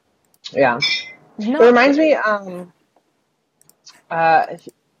 Yeah. It reminds me,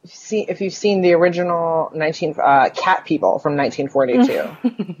 if you've seen the original Cat People from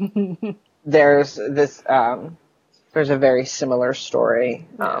 1942, there's a very similar story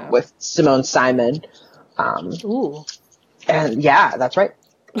with Simone Simon. Ooh. And yeah, that's right.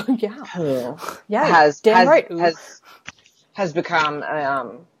 Yeah. Has become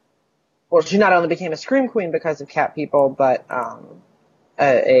well, she not only became a scream queen because of Cat People, but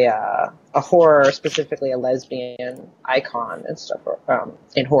a horror, specifically a lesbian icon and stuff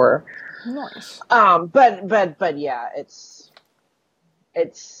in horror. Nice. But yeah, it's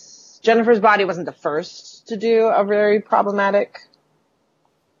Jennifer's Body wasn't the first to do a very problematic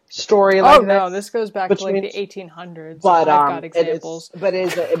story like this. Oh no, this goes back to like the 1800s. But I've got examples. But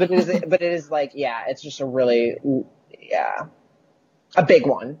it is like, yeah, it's just a really a big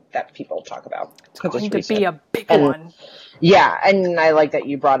one that people talk about. It's going to be a big one. Yeah, and I like that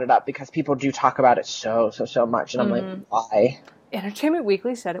you brought it up because people do talk about it so much, and I'm like, why? Entertainment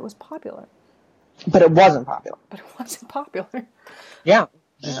Weekly said it was popular. But it wasn't popular. Yeah.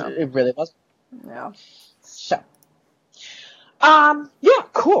 It really wasn't. Yeah. So. Yeah,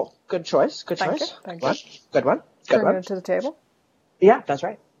 cool. Good choice. Thank you. Good one. Bring it to the table. Yeah, that's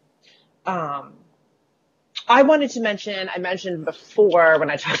right. I wanted to mention, I mentioned before when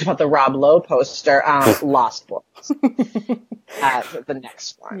I talked about the Rob Lowe poster, Lost Boys. The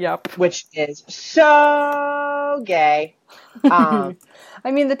next one. Yep. Which is so gay. I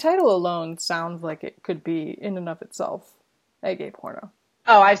mean, the title alone sounds like it could be, in and of itself, a gay porno.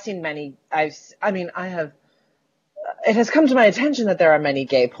 Oh, I've seen many. It has come to my attention that there are many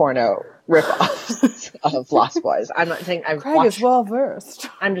gay porno ripoffs of Lost Boys. I'm not saying Craig is well versed.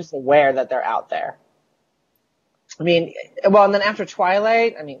 I'm just aware that they're out there. I mean, well, and then after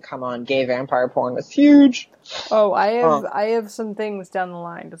Twilight, I mean, come on, gay vampire porn was huge. Oh, I have some things down the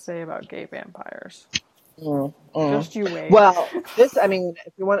line to say about gay vampires. Just you wait. Well, if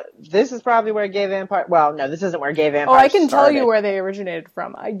you want, this is probably where gay vampire. Well, no, this isn't where gay vampires. Oh, I can tell you where they originated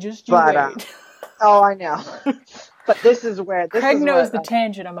from. Wait. Oh, I know. But this is where Craig knows the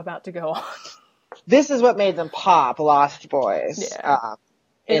tangent I'm about to go on. This is what made them pop, Lost Boys. Yeah.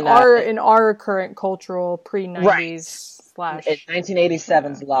 In our current cultural pre-90s slash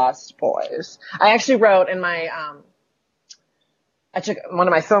 1987's Lost Boys. I actually wrote in my I took one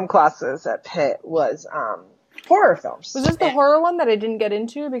of my film classes at Pitt was horror films. Was this the horror one that I didn't get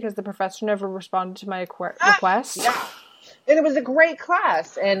into because the professor never responded to my request? Yeah. And it was a great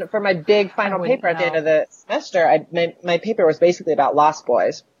class. And for my big final paper at the end of the semester, my paper was basically about Lost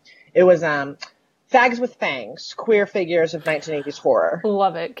Boys. It was Fags with Fangs, Queer Figures of 1980s Horror.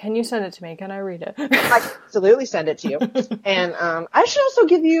 Love it. Can you send it to me? Can I read it? I can absolutely send it to you. And I should also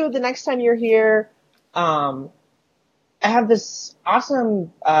give you, the next time you're here, I have this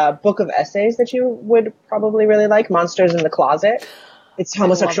awesome book of essays that you would probably really like, Monsters in the Closet. It's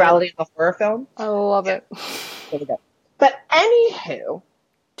homosexuality in the horror film. I love it. Really good. But anywho.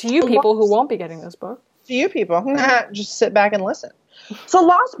 To you people who won't be getting this book. To you people, just sit back and listen. So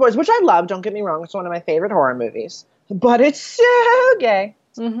Lost Boys, which I love, don't get me wrong, it's one of my favorite horror movies. But it's so gay.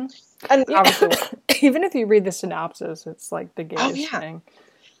 Mm-hmm. And obviously, even if you read the synopsis, it's like the gayest thing.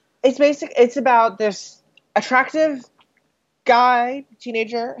 It's about this attractive guy,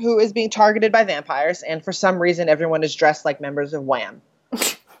 teenager, who is being targeted by vampires, and for some reason everyone is dressed like members of Wham.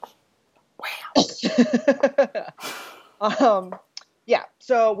 Wham. Yeah,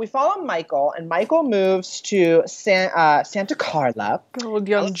 so we follow Michael, and Michael moves to Santa Carla. Good old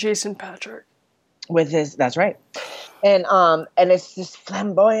young Jason Patrick. That's right. And it's this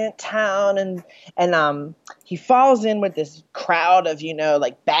flamboyant town, and he falls in with this crowd of,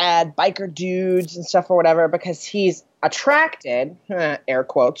 like bad biker dudes and stuff or whatever, because he's attracted, air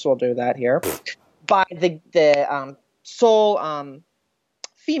quotes, we'll do that here, by the sole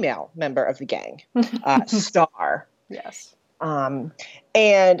female member of the gang, Star. Yes.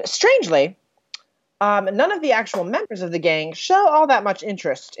 And strangely, none of the actual members of the gang show all that much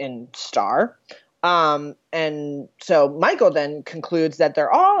interest in Star. And so Michael then concludes that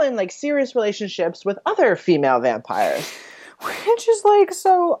they're all in like serious relationships with other female vampires. Which is like,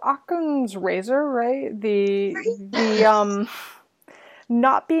 so Occam's razor, right? The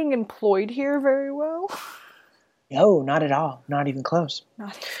not being employed here very well. No, not at all. Not even close.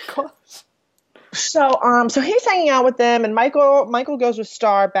 Not even close. So he's hanging out with them, and Michael goes with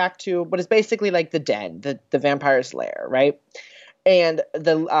Star back to what is basically like the den, the vampire's lair, right? And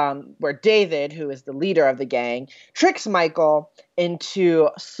where David, who is the leader of the gang, tricks Michael into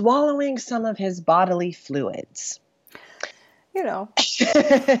swallowing some of his bodily fluids. Or maybe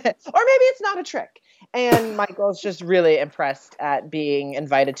it's not a trick. And Michael's just really impressed at being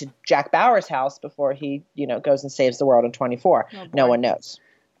invited to Jack Bauer's house before he, goes and saves the world in 24. Oh, no one knows.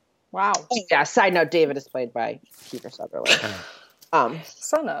 Wow. Yeah, side note, David is played by Kiefer Sutherland.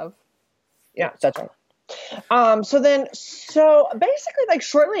 Son of. Yeah, that's right. So basically, like,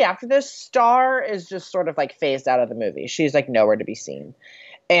 shortly after this, Star is just sort of like phased out of the movie. She's like nowhere to be seen.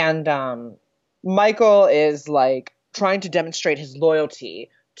 And Michael is like trying to demonstrate his loyalty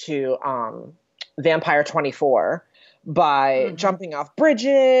to Vampire 24 by jumping off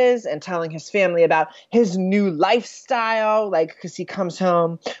bridges and telling his family about his new lifestyle, like, because he comes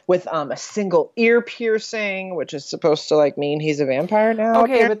home with a single ear piercing, which is supposed to like mean he's a vampire now.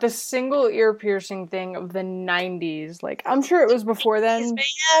 Okay, but the single ear piercing thing of the 90s, like, I'm sure it was before then,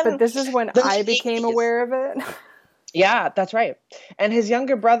 but this is when I became aware of it. Yeah, that's right. And his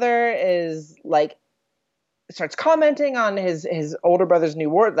younger brother is like, starts commenting on his older brother's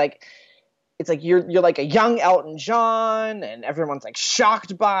new ward, like, it's like you're like a young Elton John, and everyone's like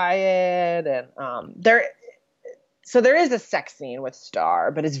shocked by it. And there is a sex scene with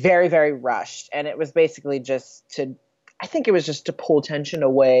Star, but it's very, very rushed. And it was basically just to pull tension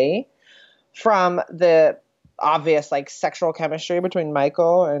away from the obvious like sexual chemistry between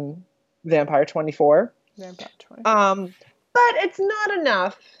Michael and Vampire 24. Vampire 24. But it's not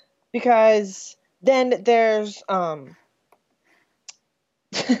enough, because then there's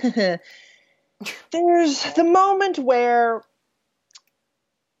there's the moment where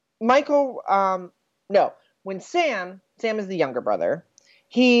Michael, when Sam is the younger brother,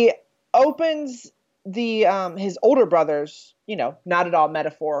 he opens his older brother's, not at all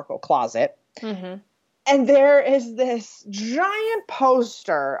metaphorical closet. Mm-hmm. And there is this giant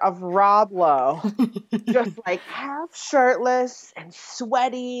poster of Rob Lowe, just like half shirtless and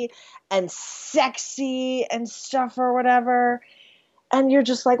sweaty and sexy and stuff or whatever. And you're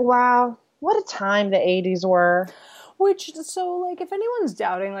just like, wow. What a time the 80s were. So, like, if anyone's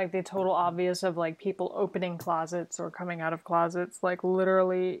doubting, like, the total obvious of, like, people opening closets or coming out of closets, like,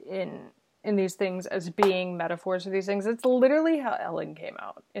 literally in these things as being metaphors for these things, it's literally how Ellen came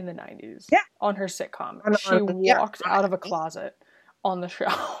out in the 90s. Yeah. On her sitcom. She walked out of a closet on the show.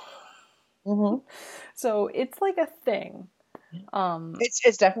 Mm-hmm. So, it's, like, a thing.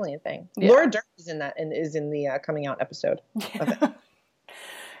 It's definitely a thing. Yeah. Laura Dern is in that, and is in the coming out episode of it.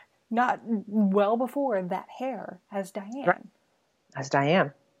 Not well before that hair as Diane. Right. As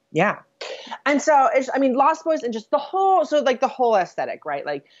Diane. Yeah. And so, Lost Boys and just the whole aesthetic, right?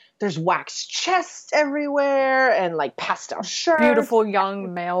 Like, there's waxed chests everywhere and, like, pastel shirts. Beautiful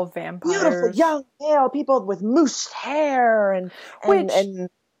young male vampires. Beautiful young male people with moosed hair and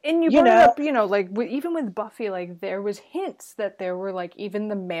And you You brought it know, up, like even with Buffy, like there was hints that there were like even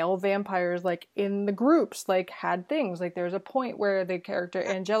the male vampires like in the groups like had things. Like there's a point where the character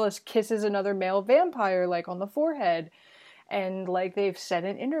Angelus kisses another male vampire like on the forehead. And like they've said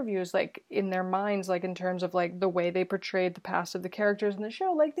in interviews, like in their minds, like in terms of like the way they portrayed the past of the characters in the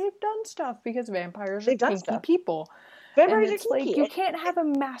show, like they've done stuff because vampires are they've done kinky stuff. people. And Vampires are it's like kinky. you can't have a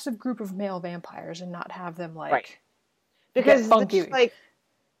massive group of male vampires and not have them Right. like get Because funky. it's like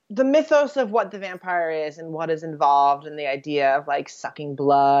the mythos of what the vampire is and what is involved in the idea of like sucking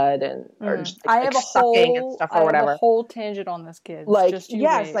blood and or just, I like, have a sucking and stuff or whatever. I have a whole tangent on this, kids. Like Just you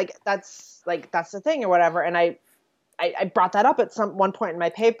yes, wait. that's the thing or whatever. And I brought that up at one point in my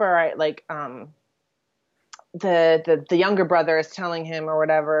paper. I like the younger brother is telling him or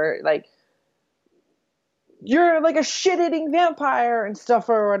whatever, like, you're like a shit-eating vampire and stuff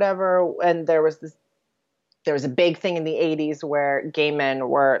or whatever. And there was a big thing in the 80s where gay men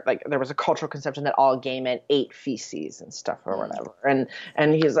were like, there was a cultural conception that all gay men ate feces and stuff or whatever.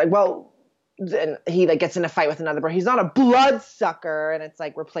 And he's like, well, then he like gets in a fight with another brother. He's not a blood sucker, and it's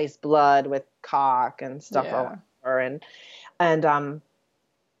like replace blood with cock and stuff or whatever. And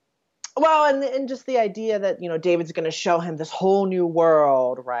well, and just the idea that, David's going to show him this whole new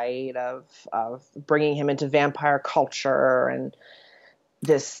world, right, of bringing him into vampire culture and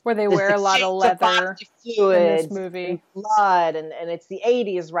where they wear a lot of leather fluids in this movie, and blood, and it's the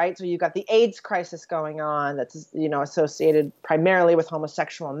 80s, right? So you've got the AIDS crisis going on that's associated primarily with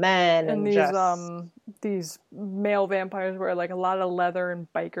homosexual men, and these male vampires wear like a lot of leather and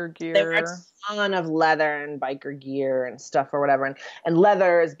biker gear. They wear a ton of leather and biker gear and stuff or whatever, and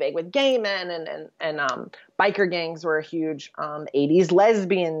leather is big with gay men, and biker gangs were a huge 80s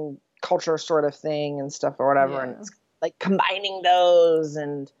lesbian culture sort of thing and stuff or whatever, and it's like combining those,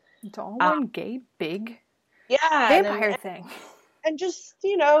 and it's all one gay big vampire thing. And just,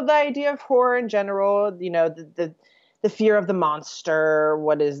 the idea of horror in general, the fear of the monster,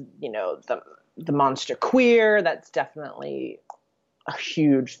 what is, the monster queer, that's definitely a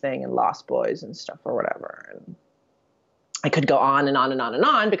huge thing in Lost Boys and stuff or whatever. And I could go on and on and on and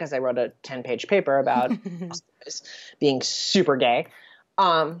on because I wrote a 10-page paper about Lost Boys being super gay.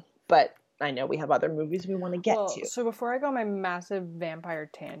 But I know we have other movies we want to get to. So before I go on my massive vampire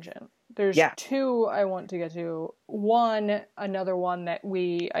tangent, there's two I want to get to. One, another one that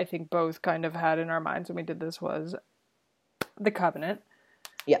I think both kind of had in our minds when we did this was The Covenant.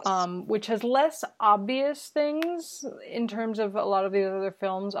 Yes. Which has less obvious things in terms of a lot of the other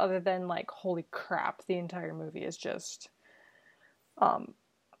films, other than like, holy crap, the entire movie is just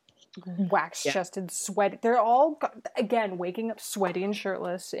wax-chested, sweaty. They're all, again, waking up sweaty and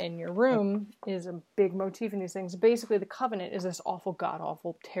shirtless in your room is a big motif in these things. Basically, The Covenant is this awful,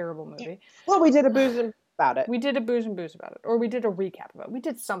 god-awful, terrible movie. Well, we did a booze and about it. We did a booze and booze about it. Or we did a recap about it. We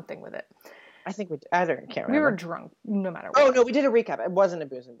did something with it. I think can't remember. We were drunk, no matter what. Oh, no, we did a recap. It wasn't a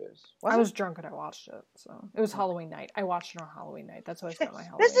booze and booze. I was drunk and I watched it, so. It was Halloween night. I watched it on Halloween night. That's why I spent my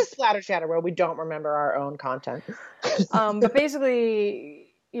Halloween. This is Splatter Chatter, where we don't remember our own content. But basically,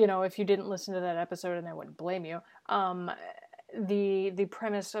 if you didn't listen to that episode, and I wouldn't blame you, the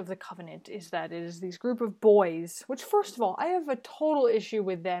premise of The Covenant is that it is these group of boys, which, first of all, I have a total issue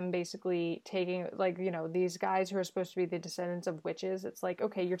with them basically taking, like, these guys who are supposed to be the descendants of witches. It's like,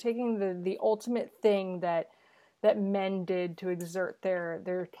 okay, you're taking the ultimate thing that men did to exert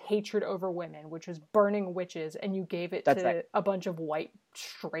their hatred over women, which was burning witches, and you gave it to a bunch of white,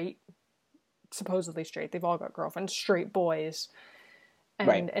 supposedly straight, they've all got girlfriends, straight boys.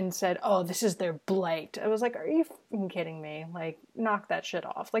 And said, oh, this is their blight. I was like, are you fucking kidding me? Like, knock that shit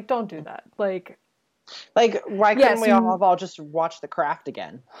off. Like, don't do that. Like, why couldn't we all just watch The Craft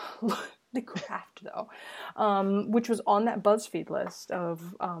again? The Craft, though. Which was on that BuzzFeed list of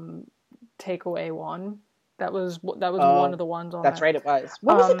Takeaway One. That was one of the ones on That's right, it was.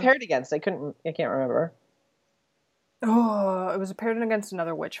 What was it paired against? I can't remember. Oh, it was paired against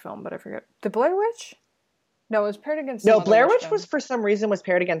another witch film, but I forget. The Blair Witch? No, it was paired against... No, Blair Witch was, for some reason, was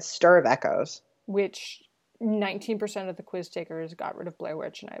paired against Stir of Echoes. Which 19% of the quiz takers got rid of Blair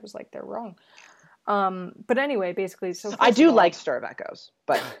Witch, and I was like, they're wrong. But anyway, basically... so I do like Stir of Echoes,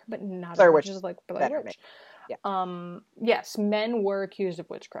 but... but not Blair as much Witch as like Blair Witch. Yeah. Yes, men were accused of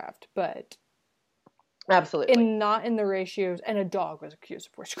witchcraft, but... Absolutely. Not in the ratios, and a dog was accused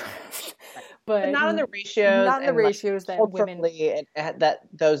of witchcraft. Right. But not in the ratios. Not in the ratios that women. It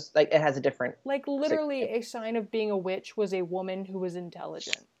has a different. Like, literally, a sign of being a witch was a woman who was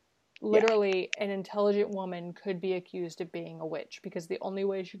intelligent. Literally, an intelligent woman could be accused of being a witch, because the only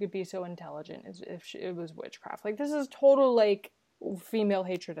way she could be so intelligent is if it was witchcraft. Like, this is total, like, female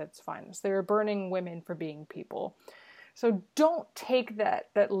hatred at its finest. They were burning women for being people. So don't take that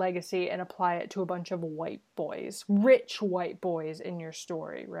legacy and apply it to a bunch of white boys, rich white boys in your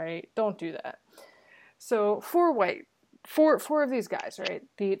story, right? Don't do that. So four of these guys, right?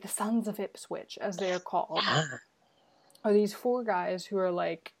 The Sons of Ipswich, as they are called, are these four guys who are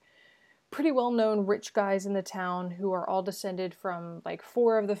like pretty well-known rich guys in the town who are all descended from like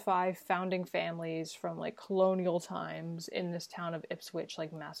four of the five founding families from like colonial times in this town of Ipswich,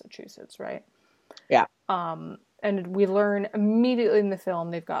 like Massachusetts, right? Yeah. And we learn immediately in the film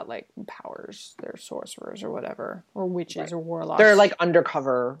they've got like powers. They're sorcerers or whatever, or witches or warlocks. They're like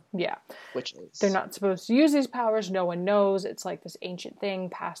undercover witches. They're not supposed to use these powers. No one knows. It's like this ancient thing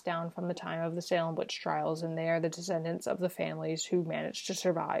passed down from the time of the Salem witch trials, and they are the descendants of the families who managed to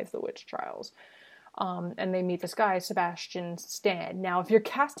survive the witch trials. And they meet this guy, Sebastian Stan. Now, if you're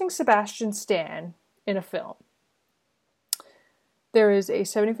casting Sebastian Stan in a film, there is a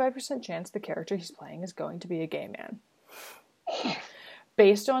 75% chance the character he's playing is going to be a gay man.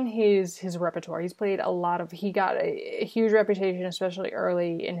 Based on his repertoire, he's played a lot of... He got a huge reputation, especially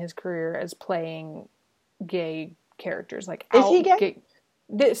early in his career, as playing gay characters. Like, is he gay?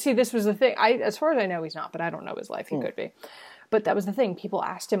 See, this was the thing. As far as I know, he's not, but I don't know his life. He could be. But that was the thing. People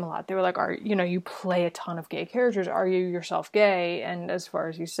asked him a lot. They were like, you play a ton of gay characters. Are you yourself gay? And as far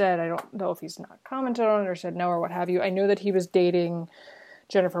as you said, I don't know if he's not commented on it or said no or what have you. I know that he was dating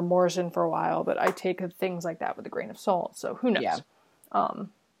Jennifer Morrison for a while, but I take things like that with a grain of salt. So who knows? Yeah.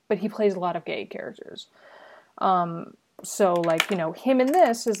 But he plays a lot of gay characters. So like, him in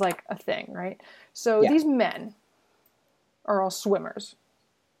this is like a thing, right? So these men are all swimmers.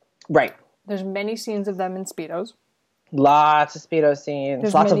 Right. There's many scenes of them in Speedos. Lots of Speedo scenes.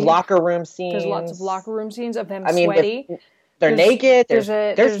 There's lots of locker room scenes. There's lots of locker room scenes of them sweaty. They're naked. There's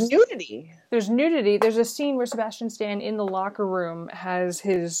nudity. There's nudity. There's a scene where Sebastian Stan in the locker room has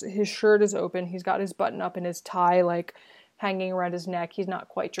his shirt is open. He's got his button up and his tie like hanging around his neck. He's not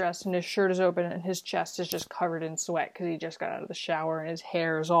quite dressed and his shirt is open and his chest is just covered in sweat because he just got out of the shower and his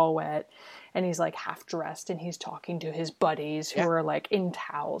hair is all wet. And he's like half dressed and he's talking to his buddies who are like in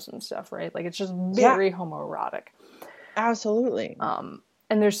towels and stuff, right? Like it's just very homoerotic. Absolutely.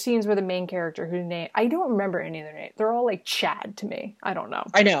 And there's scenes where the main character whose name I don't remember any of their names. They're all like Chad to me. I don't know.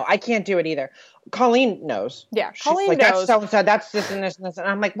 I know. I can't do it either. Colleen knows. Yeah, Colleen knows. That's so and so. That's this and this and this. And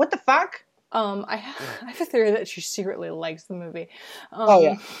I'm like, what the fuck? I have a theory that she secretly likes the movie.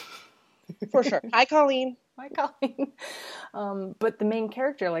 For sure. Hi, Colleen. Hi, Colleen. But the main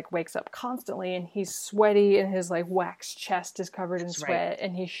character like wakes up constantly and he's sweaty and his like waxed chest is covered in sweat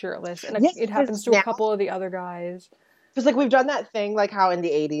and he's shirtless. And it happens to a couple of the other guys. Because like we've done that thing like how in the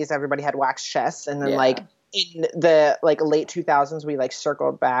 80s everybody had waxed chests and then like in the like late 2000s we like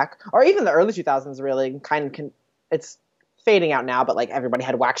circled back, or even the early 2000s really it's fading out now, but like everybody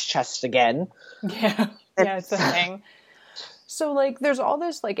had waxed chests again. Yeah, it's a thing. So like there's all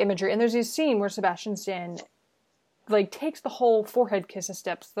this like imagery and there's this scene where Sebastian Stan like takes the whole forehead kiss a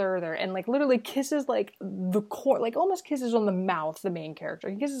step further and like literally kisses like the core, like almost kisses on the mouth, the main character.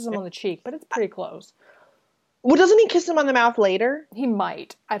 He kisses him on the cheek, but it's pretty close. Well, doesn't he kiss him on the mouth later? He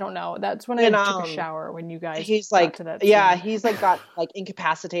might. I don't know. That's when I took a shower when you guys he's like, to that scene. He's like got like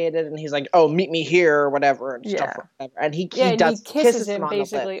incapacitated and he's like, oh, meet me here or whatever and stuff or whatever. And he kisses him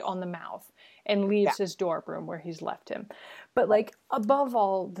basically on the mouth and leaves his dorm room where he's left him. But like above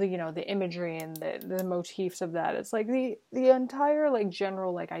all the the imagery and the motifs of that, it's like the entire like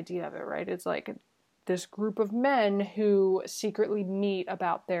general like idea of it, right? It's like this group of men who secretly meet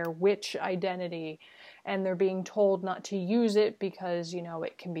about their witch identity. And they're being told not to use it because,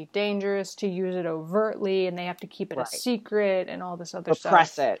 it can be dangerous to use it overtly and they have to keep it a secret and all this other stuff.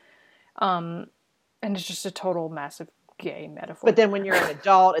 Repress it. And it's just a total massive gay metaphor. But then when you're an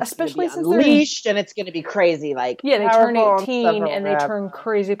adult, it's especially going to be unleashed and it's going to be crazy. Like they turn 18 and they turn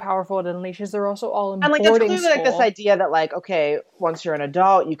crazy powerful at Unleashes. They're also all in boarding school. And like, it's clearly like this idea that like, okay, once you're an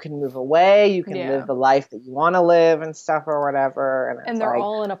adult, you can move away, you can live the life that you want to live and stuff or whatever. And they're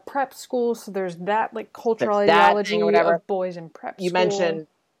all in a prep school, so there's that like cultural ideology of boys in prep school. You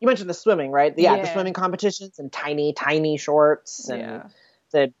mentioned the swimming, right? The swimming competitions and tiny shorts and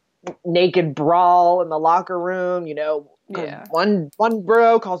the naked brawl in the locker room, one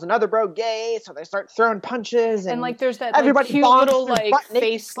bro calls another bro gay, so they start throwing punches and like there's that everybody cute little like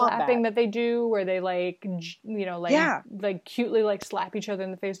face slapping that they do where they like like cutely like slap each other in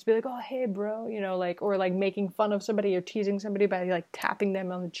the face to be like, oh hey bro, like, or like making fun of somebody or teasing somebody by like tapping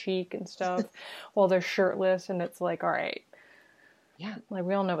them on the cheek and stuff while they're shirtless, and it's like, all right, like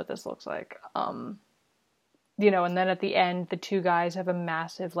we all know what this looks like. And then at the end, the two guys have a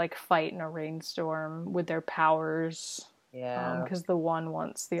massive, like, fight in a rainstorm with their powers. Yeah. Because the one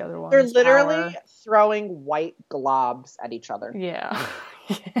wants the other They're one's literally power. throwing white globs at each other. Yeah.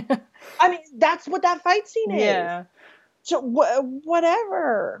 I mean, that's what that fight scene is. Yeah. So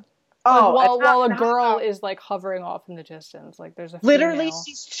whatever. Like, Oh, while a girl is like hovering off in the distance, like there's a literally female.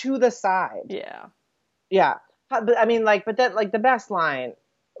 she's to the side. Yeah. Yeah. But I mean, like, but then, like, the best line,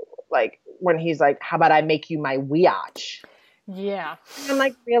 like, when he's like, "How about I make you my wiatch?" Yeah. And I'm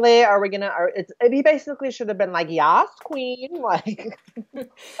like, really? Are we gonna? He basically should have been like, "Yas, queen." Like,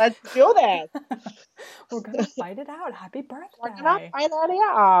 let's do this. We're gonna fight it out. Happy We're birthday. gonna fight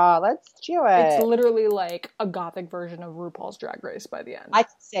it out. Let's do it. It's literally like a gothic version of RuPaul's Drag Race by the end. I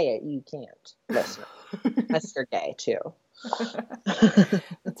can say it. You can't. Listen, unless you're gay too.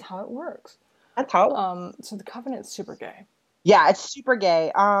 That's how it works. That's how. So the Covenant's super gay. Yeah, it's super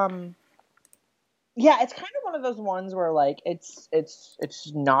gay. Yeah, it's kind of one of those ones where like it's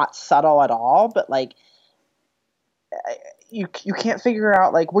not subtle at all, but like you can't figure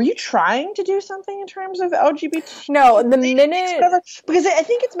out, like, were you trying to do something in terms of LGBT? No, the minute whatever, because I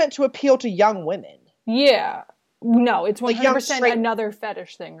think it's meant to appeal to young women. Yeah. No, it's 100% Like young straight- another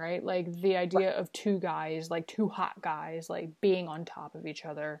fetish thing, right? Like the idea of two guys, like two hot guys, like being on top of each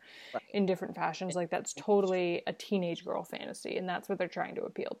other in different fashions. Like that's totally a teenage girl fantasy, and that's what they're trying to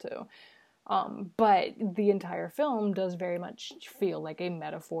appeal to. But the entire film does very much feel like a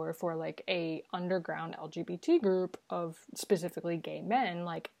metaphor for like a underground LGBT group of specifically gay men,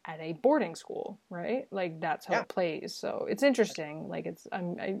 like at a boarding school, right? Like that's how it plays. So it's interesting. Like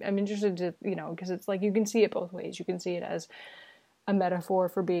I'm interested to, you know, because it's like you can see it both ways. You can see it as a metaphor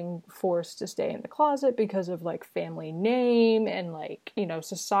for being forced to stay in the closet because of like family name and like, you know,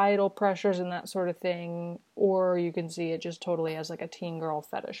 societal pressures and that sort of thing, or you can see it just totally as like a teen girl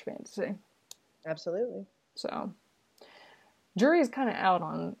fetish fantasy. Absolutely. So, jury's kind of out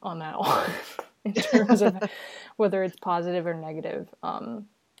on that one in terms of whether it's positive or negative.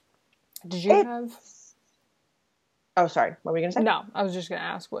 Did you have? Oh, sorry. What were you gonna say? No, I was just gonna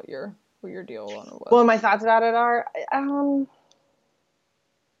ask what your deal on it was. Well, my thoughts about it are,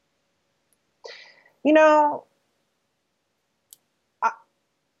 you know,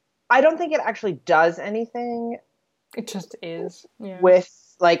 I don't think it actually does anything. It just is. Yeah. With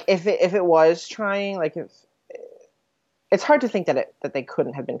like, if it was trying, like, if it's hard to think that they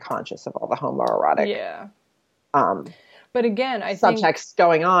couldn't have been conscious of all the homoerotic. Yeah. But again, I think subtext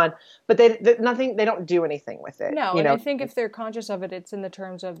going on, but they don't do anything with it. No, you and know? I think if they're conscious of it, it's in the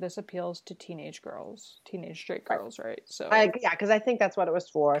terms of this appeals to teenage girls, teenage straight girls, right? So because I think that's what it was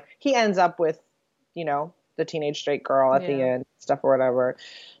for. He ends up with, you know, the teenage straight girl at the end, stuff or whatever.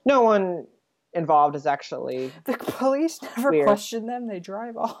 No one involved is actually the police never question them. They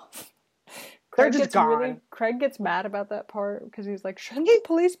drive off. They're just gone. Craig gets mad about that part because he's like, shouldn't the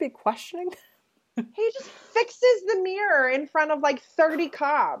police be questioning? He just fixes the mirror in front of like 30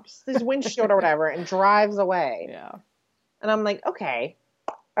 cops, his windshield or whatever, and drives away. Yeah. And I'm like, okay.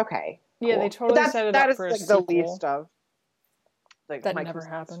 Yeah, cool. They totally set it up for a sequel. The least of like that never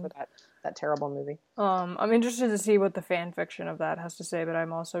happened. For that terrible movie. I'm interested to see what the fan fiction of that has to say, but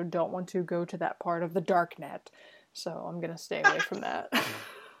I'm also don't want to go to that part of the dark net, so I'm gonna stay away from that.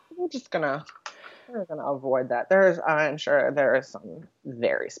 We're gonna avoid that. I'm sure there is some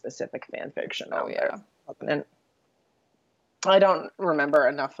very specific fan fiction out there. And I don't remember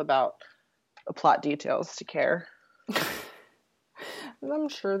enough about the plot details to care. I'm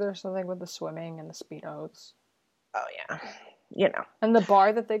sure there's something with the swimming and the Speedos. Oh yeah, you know. And the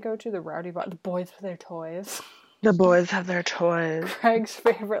bar that they go to, the rowdy bar, the boys with their toys. The boys have their toys. Craig's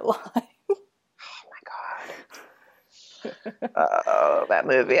favorite line. Oh, that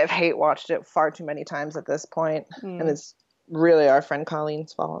movie. I've watched it far too many times at this point. And it's really our friend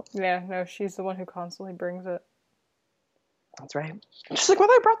Colleen's fault. Yeah, no, she's the one who constantly brings it. That's right. She's like,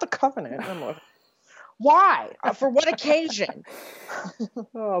 well, I brought the Covenant. I'm like, why? For what occasion?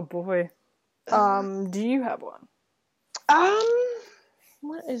 Oh, boy. Do you have one?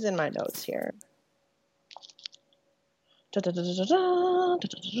 What is in my notes here? Well,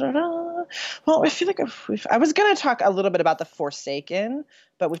 I feel like I was going to talk a little bit about The Forsaken,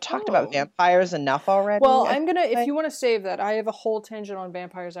 but we've talked about vampires enough already. Well, if you want to save that, I have a whole tangent on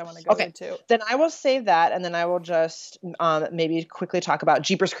vampires I want to go into. Then I will save that, and then I will just maybe quickly talk about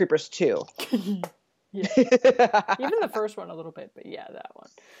Jeepers Creepers 2. Yeah. Even the first one a little bit, but yeah, that one.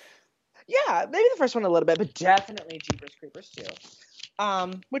 Yeah, maybe the first one a little bit, but definitely Jeepers Creepers 2.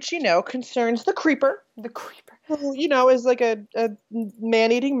 Which, you know, concerns the Creeper. The Creeper. Who, you know, is like a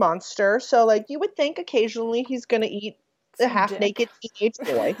man-eating monster. So, like, you would think occasionally he's going to eat a half-naked teenage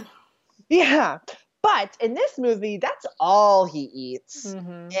boy. Yeah. But in this movie, that's all he eats. Mm-hmm.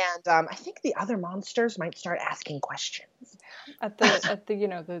 And I think the other monsters might start asking questions. At the you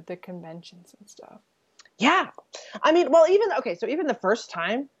know, the conventions and stuff. Yeah. I mean, well, even the first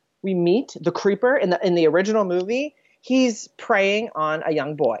time we meet the creeper in the original movie, he's preying on a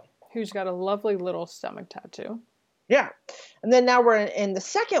young boy. Who's got a lovely little stomach tattoo. Yeah. And then now we're in the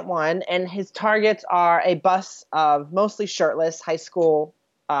second one, and his targets are a bus of mostly shirtless high school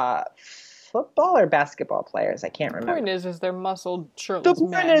football or basketball players. I can't remember. The point is they're muscled, shirtless The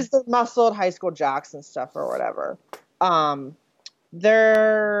men. point is the muscled high school jocks and stuff or whatever.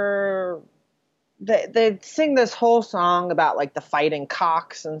 They sing this whole song about like the fighting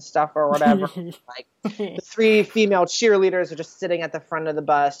cocks and stuff or whatever. Like the three female cheerleaders are just sitting at the front of the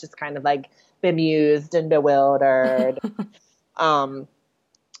bus, just kind of like bemused and bewildered. Then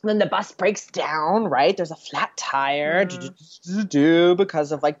the bus breaks down, right? There's a flat tire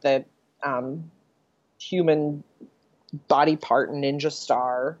because of like the human body part ninja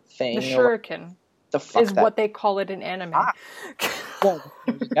star thing. The shuriken is what they call it in anime. Well,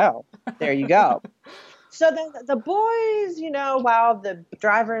 there you go. There you go. So then the boys, while the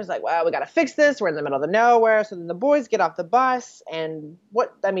driver is like, well, we got to fix this. We're in the middle of the nowhere. So then the boys get off the bus and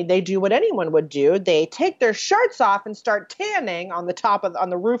they do what anyone would do. They take their shirts off and start tanning on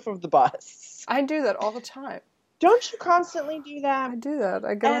the roof of the bus. I do that all the time. Don't you constantly do that? I do that.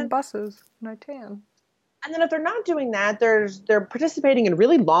 I go on buses and I tan. And then if they're not doing that, they're participating in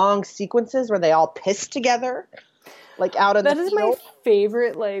really long sequences where they all piss together. Like out in the field. That is my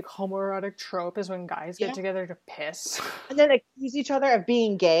favorite homoerotic trope is when guys get together to piss. And then accuse each other of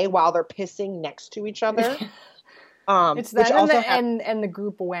being gay while they're pissing next to each other. It's that and the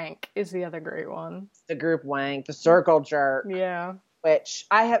group wank is the other great one. The group wank, the circle jerk. Yeah. Which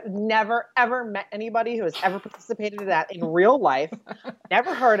I have never, ever met anybody who has ever participated in that in real life.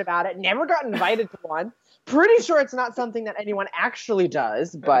 Never heard about it. Never got invited to one. Pretty sure it's not something that anyone actually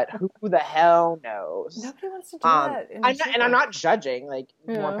does, but who the hell knows? Nobody wants to do that. I'm not judging.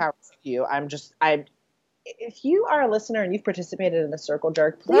 More power to you. If you are a listener and you've participated in a circle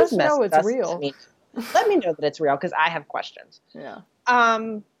jerk, please let us know it's real. Let me know that it's real because I have questions. Yeah.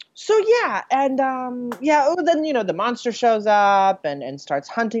 So yeah, and then the monster shows up and starts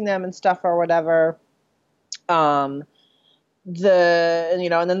hunting them and stuff or whatever. And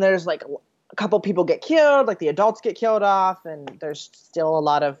then there's a couple people get killed, like the adults get killed off, and there's still a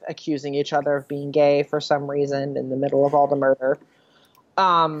lot of accusing each other of being gay for some reason in the middle of all the murder.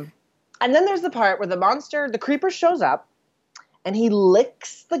 And then there's the part where the creeper shows up, and he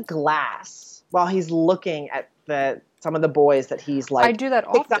licks the glass while he's looking at some of the boys that he's I do that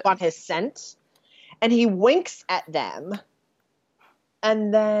picked often. up on his scent, and he winks at them.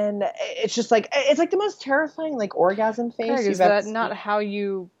 And then it's just it's the most terrifying orgasm face Craig, you've is ever that seen. not how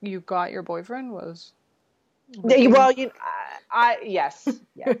you got your boyfriend was? Well, yes.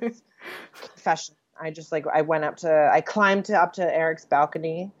 Confession. I climbed up to Eric's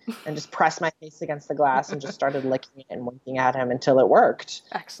balcony and just pressed my face against the glass and just started licking it and winking at him until it worked.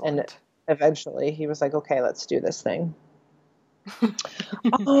 Excellent. And eventually he was like, okay, let's do this thing.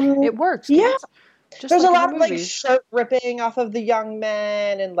 It works. Yeah. There's a lot of shirt ripping off of the young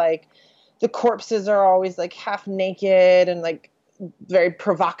men, and the corpses are always half naked and very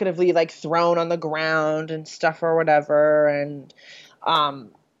provocatively thrown on the ground and stuff or whatever. And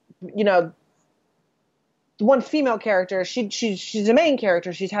the one female character, she's a main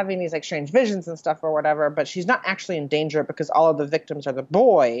character. She's having these strange visions and stuff or whatever, but she's not actually in danger because all of the victims are the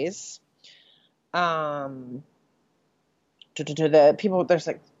boys. The people, there's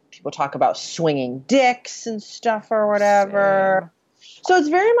people talk about swinging dicks and stuff or whatever. Same. So it's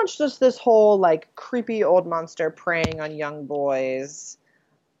very much just this whole creepy old monster preying on young boys,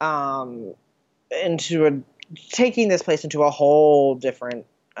 taking this place into a whole different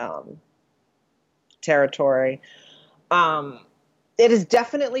territory. It is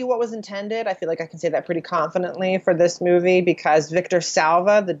definitely what was intended. I feel like I can say that pretty confidently for this movie because Victor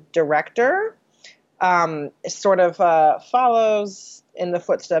Salva, the director, sort of follows in the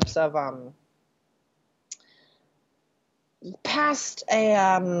footsteps of past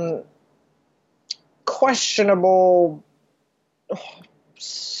questionable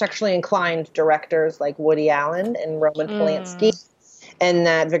sexually inclined directors like Woody Allen and Roman Polanski, and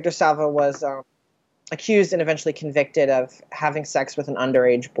that Victor Salva was accused and eventually convicted of having sex with an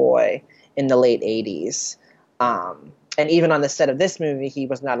underage boy in the late 80s. And even on the set of this movie, he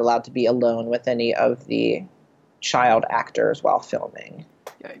was not allowed to be alone with any of the child actors while filming.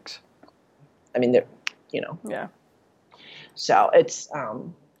 Yikes. I mean, Yeah. So it's,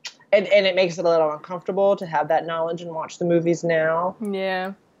 and it makes it a little uncomfortable to have that knowledge and watch the movies now.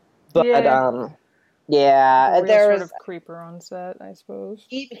 Yeah. But, yeah. Yeah, real there sort was of creeper on set, I suppose.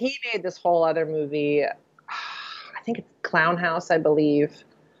 he made this whole other movie. I think it's Clown House, I believe,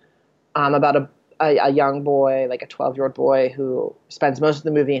 about a young boy, like a 12-year-old boy, who spends most of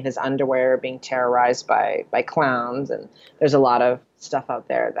the movie in his underwear, being terrorized by clowns. And there's a lot of stuff out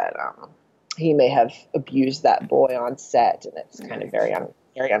there that he may have abused that boy on set, and it's kind of very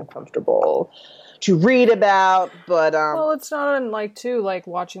uncomfortable to read about. But well, it's not unlike too, like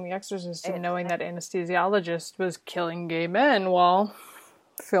watching The Exorcist and knowing that anesthesiologist was killing gay men while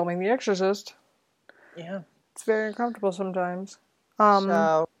filming The Exorcist. yeah, It's very uncomfortable sometimes.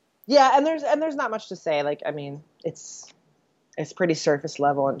 so yeah, and there's not much to say. Like, I mean, it's pretty surface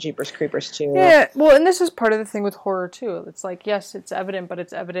level in Jeepers Creepers too. Yeah, well, and this is part of the thing with horror too. It's like, yes, it's evident, but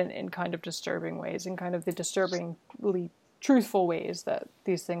it's evident in kind of disturbing ways, in kind of the disturbingly truthful ways that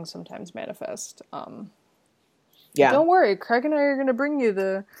these things sometimes manifest. Yeah, Don't worry, Craig and I are going to bring you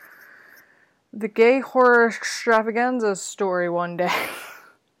the gay horror extravaganza story one day.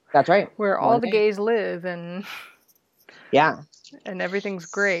 that's right. Where all the gays live and everything's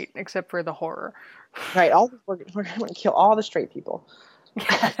great except for the horror. Right. We're going to kill all the straight people.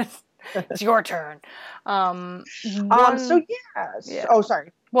 Yes. It's your turn. So yes. Yeah. Oh,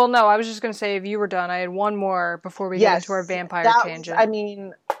 sorry. Well, no, I was just going to say, if you were done, I had one more before we get into our vampire tangent. I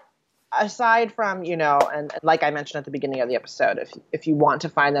mean, aside from, and like I mentioned at the beginning of the episode, if you want to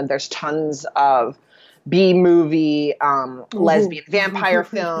find them, there's tons of B-movie lesbian vampire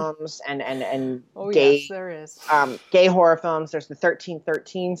films and gay, yes, there is. Gay horror films. There's the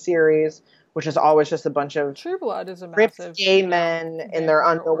 1313 series, which is always just a bunch of True Blood is a ripped massive gay men in their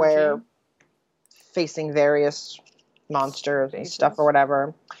underwear facing various monsters and stuff or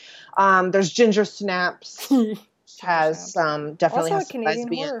whatever. There's Ginger Snaps. Has definitely also has a Canadian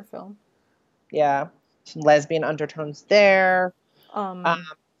lesbian horror film. Yeah, some lesbian undertones there.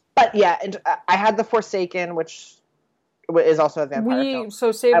 But yeah, and I had The Forsaken, which is also a vampire film.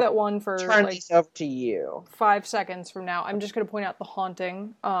 So save that one for turn these over to you. 5 seconds from now. I'm just going to point out The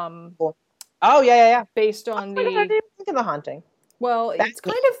Haunting. Cool. Oh yeah. Based on I didn't think of The Haunting. Well, it's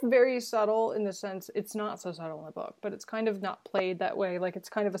kind of very subtle in the sense it's not so subtle in the book, but it's kind of not played that way. Like, it's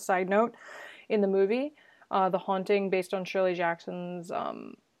kind of a side note in the movie. The Haunting, based on Shirley Jackson's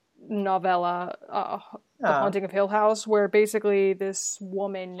novella, The Haunting of Hill House, where basically this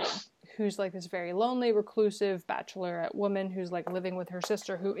woman who's like this very lonely, reclusive bachelorette woman who's like living with her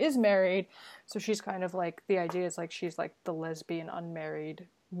sister who is married. So she's kind of like, the idea is like she's like the lesbian, unmarried,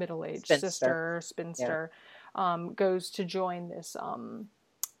 middle-aged spinster, goes to join this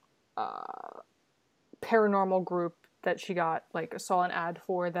paranormal group that she saw an ad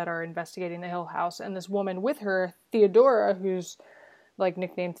for that are investigating the Hill House. And this woman with her, Theodora, who's like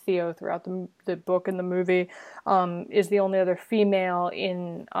nicknamed Theo throughout the book and the movie, is the only other female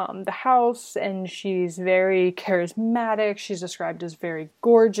in the house, and she's very charismatic. She's described as very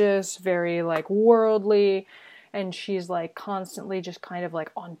gorgeous, very like worldly, and she's like constantly just kind of like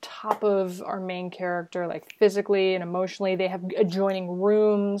on top of our main character, like physically and emotionally. They have adjoining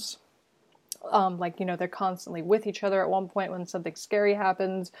rooms. They're constantly with each other. At one point when something scary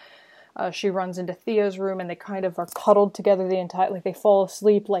happens, she runs into Theo's room and they kind of are cuddled together they fall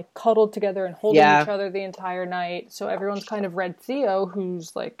asleep, like cuddled together and holding each other the entire night. So everyone's kind of read Theo,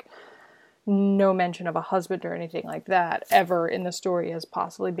 who's like no mention of a husband or anything like that ever in the story as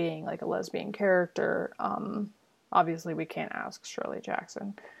possibly being like a lesbian character. Obviously we can't ask Shirley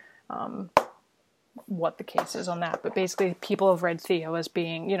Jackson what the case is on that, but basically people have read Theo as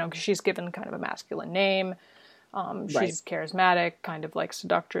being, because she's given kind of a masculine name. She's charismatic, kind of like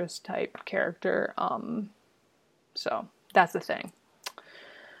seductress type character. So that's the thing.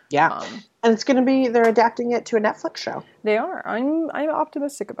 Yeah. And it's going to be, they're adapting it to a Netflix show. They are. I'm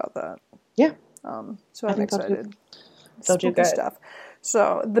optimistic about that. Yeah. So I'm excited. They'll do good stuff.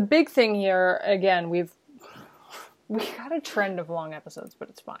 So the big thing here, again, we got a trend of long episodes, but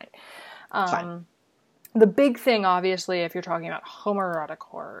it's fine. Fine. The big thing, obviously, if you're talking about homoerotic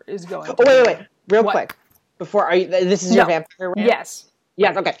horror, is going. Wait, real quick. Before, this is your vampire rant? Yes.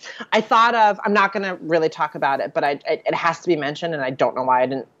 Yes, okay. I thought of, I'm not going to really talk about it, but it has to be mentioned, and I don't know why I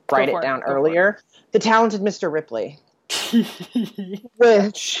didn't write it down earlier. The Talented Mr. Ripley,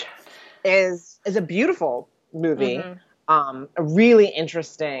 which is a beautiful movie. Mm-hmm. A really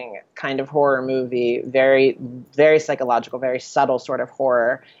interesting kind of horror movie, very, very psychological, very subtle sort of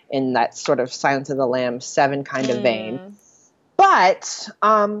horror in that sort of Silence of the Lambs 7 kind of vein. But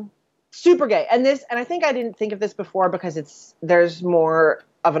super gay. And I think I didn't think of this before because there's more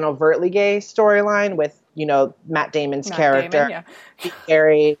of an overtly gay storyline with, Matt Damon's character. Damon, yeah.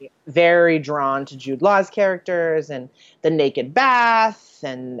 Very, very drawn to Jude Law's characters and the naked bath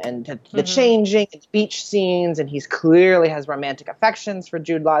and the changing and the beach scenes. And he's clearly has romantic affections for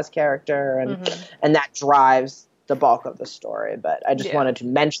Jude Law's character. And that drives the bulk of the story. But I just wanted to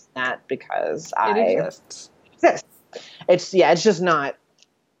mention that because it exists. It's just not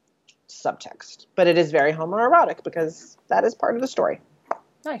subtext, but it is very homoerotic because that is part of the story.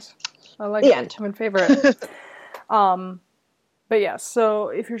 Nice. I like the it. end. I'm in favor of it. But yeah, so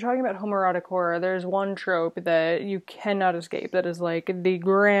if you're talking about homoerotic horror, there's one trope that you cannot escape that is like the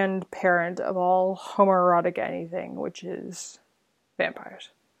grandparent of all homoerotic anything, which is vampires.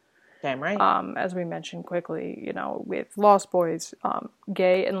 Damn right. As we mentioned quickly, with Lost Boys,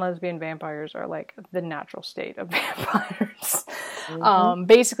 gay and lesbian vampires are like the natural state of vampires.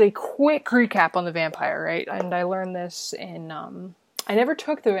 Basically, quick recap on the vampire, right? And I learned this in, I never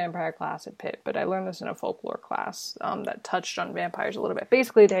took the vampire class at Pitt, but I learned this in a folklore class that touched on vampires a little bit.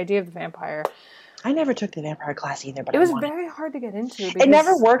 Basically, the idea of the vampire. I never took the vampire class either, but it was very hard to get into. Because, it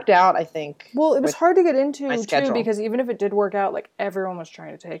never worked out, I think. Well, it was hard to get into, too, because even if it did work out, like, everyone was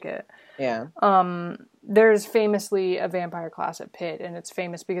trying to take it. Yeah. There's famously a vampire class at Pitt, and it's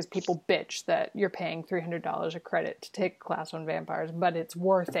famous because people bitch that you're paying $300 a credit to take a class on vampires, but it's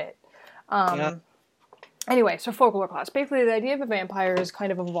worth it. Anyway, so folklore class. Basically, the idea of a vampire is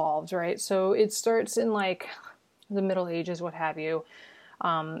kind of evolves, right? So it starts in, like, the Middle Ages, what have you.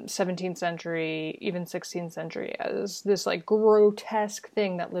 17th century, even 16th century, as this like grotesque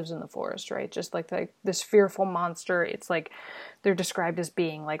thing that lives in the forest, right? Just like this fearful monster. It's like they're described as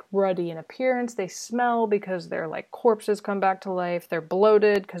being like ruddy in appearance. They smell because their like corpses come back to life. They're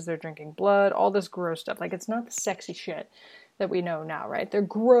bloated because they're drinking blood. All this gross stuff. Like it's not the sexy shit that we know now, right? They're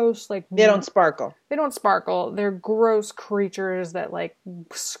gross, like they don't sparkle. They don't sparkle. They're gross creatures that like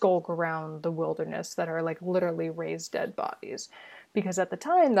skulk around the wilderness that are like literally raised dead bodies. Because at the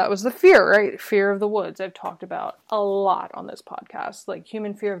time, that was the fear, right? Fear of the woods. I've talked about a lot on this podcast. Like,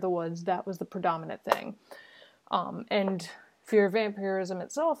 human fear of the woods, that was the predominant thing. And fear of vampirism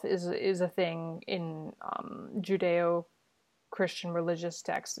itself is a thing in Judeo-Christian religious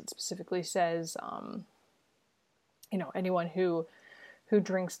texts. It specifically says, anyone who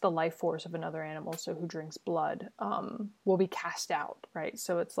drinks the life force of another animal, so who drinks blood, will be cast out, right?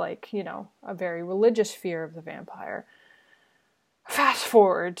 So it's like, a very religious fear of the vampire. Fast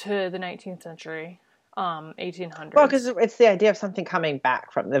forward to the 19th century, 1800s. Well, because it's the idea of something coming back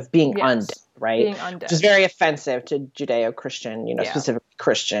of being undead, right? Being undead. Which is very offensive to Judeo-Christian, specifically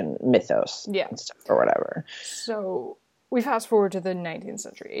Christian mythos and stuff or whatever. So we fast forward to the 19th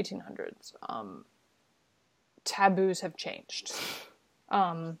century, 1800s. Taboos have changed.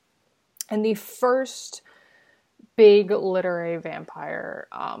 And the first big literary vampire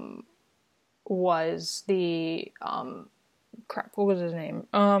was the... what was his name?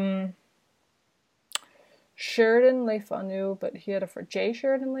 Sheridan Le Fanu, but he had J.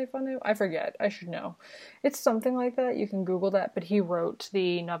 Sheridan Le Fanu? I forget. I should know. It's something like that. You can Google that. But he wrote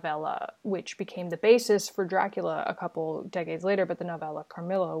the novella, which became the basis for Dracula a couple decades later, but the novella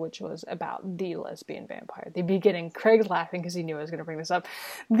Carmilla, which was about the lesbian vampire. The beginning, Craig's laughing because he knew I was going to bring this up.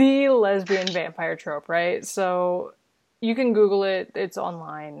 The lesbian vampire trope, right? So you can Google it. It's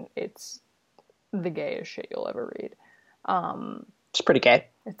online. It's the gayest shit you'll ever read. It's pretty gay.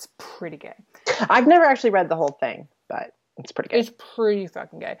 It's pretty gay. I've never actually read the whole thing, but it's pretty gay. It's pretty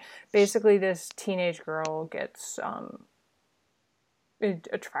fucking gay. Basically, this teenage girl gets, it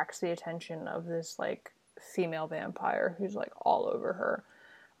attracts the attention of this, like, female vampire who's, like, all over her.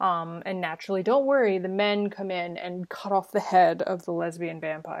 And naturally, don't worry, the men come in and cut off the head of the lesbian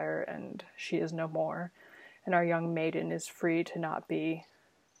vampire, and she is no more. And our young maiden is free to not be...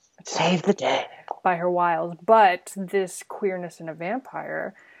 Save the day. By her wiles. But this queerness in a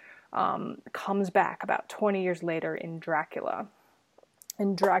vampire comes back about 20 years later in Dracula.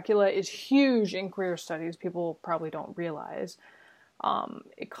 And Dracula is huge in queer studies. People probably don't realize.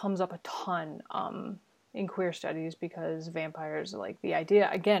 It comes up a ton in queer studies because vampires, like the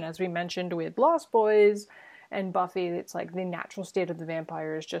idea, again, as we mentioned with Lost Boys and Buffy, it's like the natural state of the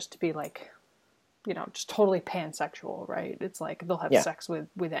vampire is just to be like, just totally pansexual, right? It's like they'll have sex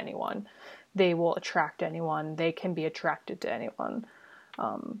with anyone. They will attract anyone. They can be attracted to anyone.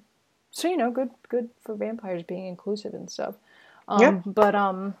 So, good for vampires being inclusive and stuff. But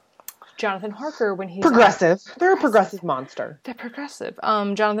Jonathan Harker, when he's progressive. They're a progressive monster. They're progressive.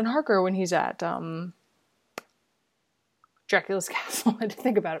 Jonathan Harker, when he's at Dracula's castle. I had to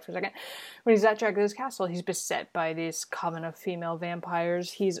think about it for a second. When he's at Dracula's castle, he's beset by this coven of female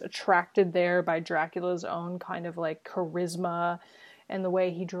vampires. He's attracted there by Dracula's own kind of like charisma and the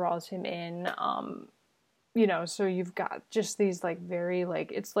way he draws him in. You know, so you've got just these like very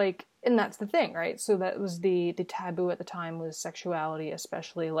like, it's like, and that's the thing, right? So that was the taboo at the time, was sexuality,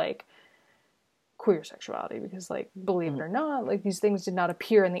 especially like queer sexuality, because like, believe it or not, like these things did not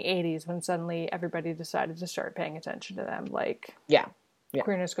appear in the 80s when suddenly everybody decided to start paying attention to them. Like, yeah.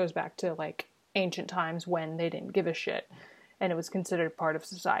 Queerness goes back to like ancient times when they didn't give a shit and it was considered part of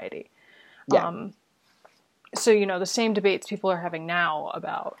society. Yeah. So, you know, the same debates people are having now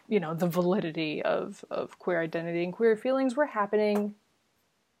about, you know, the validity of queer identity and queer feelings were happening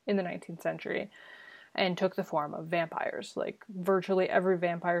in the 19th century and took the form of vampires. Like, virtually every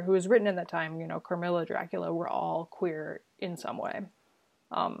vampire who was written in that time, you know, Carmilla, Dracula, were all queer in some way,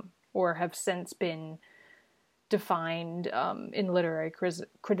 or have since been defined in literary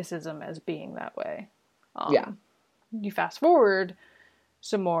criticism as being that way. You fast forward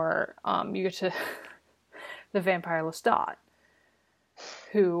some more, you get to the vampire Lestat,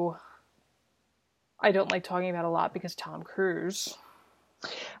 who I don't like talking about a lot because Tom Cruise.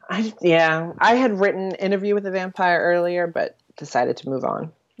 I had written Interview with the Vampire earlier, but decided to move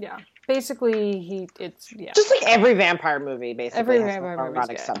on. Yeah. Basically, it's just like every vampire movie, basically. Every has vampire movie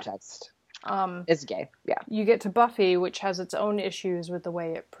erotic subtext. It's gay, yeah. You get to Buffy, which has its own issues with the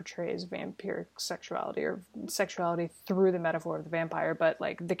way it portrays vampiric sexuality, or sexuality through the metaphor of the vampire, but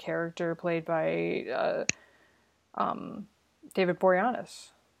like the character played by David Boreanaz,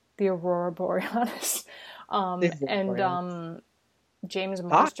 the Aurora Boreanaz, and James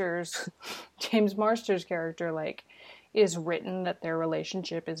Marsters' character, like, is written that their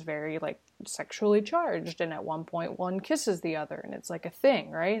relationship is very like sexually charged, and at one point one kisses the other, and it's like a thing,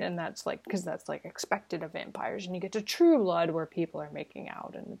 right? And that's like, because that's like expected of vampires. And you get to True Blood where people are making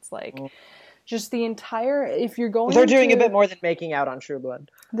out, and it's like just the entire, if you're going, they're doing a bit more than making out on True Blood.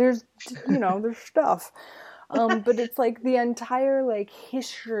 There's, you know, there's stuff. But it's like the entire like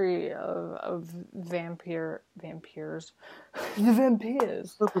history of vampires, the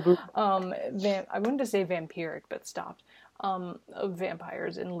vampires. I wanted to say vampiric, but stopped. Of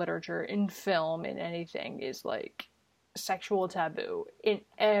vampires in literature, in film, in anything, is like sexual taboo in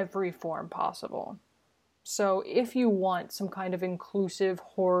every form possible. So if you want some kind of inclusive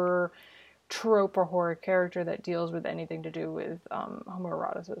horror trope or horror character that deals with anything to do with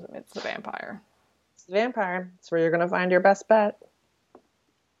homoeroticism, it's the vampire. Vampire. That's where you're going to find your best bet.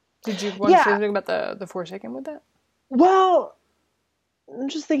 Did you want to say anything about the Forsaken with that? Well, I'm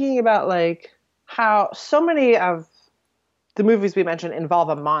just thinking about like how so many of the movies we mentioned involve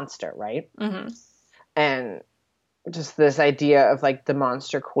a monster, right? Mm-hmm. And just this idea of like the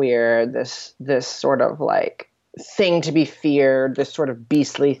monster queer, this sort of like thing to be feared, this sort of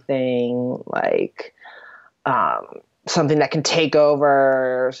beastly thing, like something that can take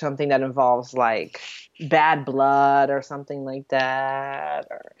over, something that involves like bad blood or something like that.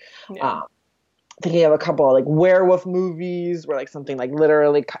 Or thinking of a couple of like werewolf movies where like something like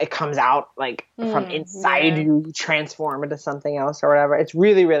literally it comes out like from inside you, transform into something else or whatever. It's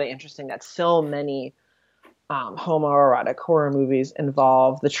really, really interesting that so many homoerotic horror movies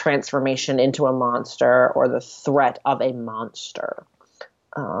involve the transformation into a monster or the threat of a monster.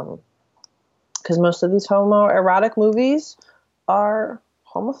 Because most of these homoerotic movies are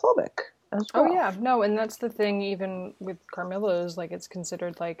homophobic as well. Oh yeah, no, and that's the thing. Even with Carmilla's, like, it's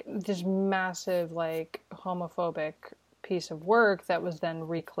considered like this massive like homophobic piece of work that was then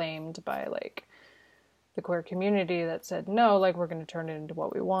reclaimed by like the queer community that said no, like, we're going to turn it into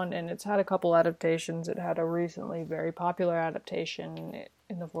what we want. And it's had a couple adaptations. It had a recently very popular adaptation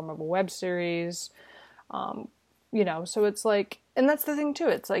in the form of a web series. You know, so it's like, and that's the thing too.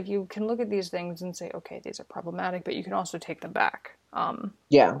 It's like you can look at these things and say, okay, these are problematic, but you can also take them back. And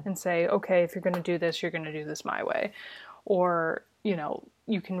say, okay, if you're going to do this, you're going to do this my way. Or, you know,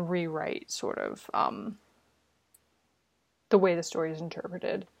 you can rewrite sort of the way the story is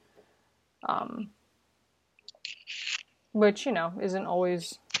interpreted. Which, you know, isn't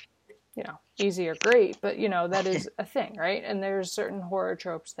always, you know, easy or great, but, you know, that is a thing, right? And there's certain horror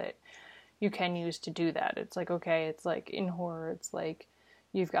tropes that you can use to do that. It's like, okay, it's like in horror, it's like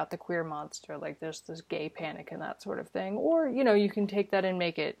you've got the queer monster, like there's this gay panic and that sort of thing. Or, you know, you can take that and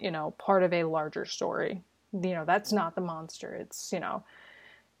make it, you know, part of a larger story. You know, that's not the monster. It's, you know,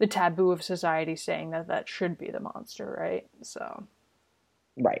 the taboo of society saying that that should be the monster, right? So.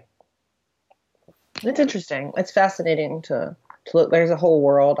 Right. It's interesting. It's fascinating to look. There's a whole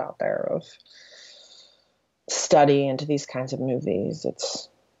world out there of study into these kinds of movies. It's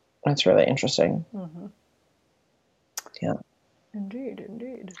really interesting. Mm-hmm. Yeah. Indeed.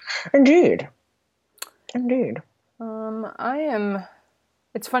 I am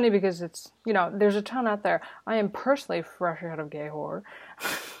It's funny because it's, there's a ton out there. I am personally fresh out of gay horror.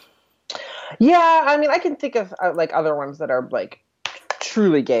 Yeah, I mean, I can think of like other ones that are like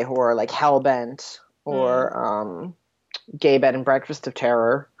truly gay horror, like Hellbent or Gay Bed and Breakfast of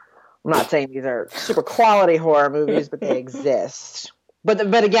Terror. I'm not saying these are super quality horror movies, but they exist.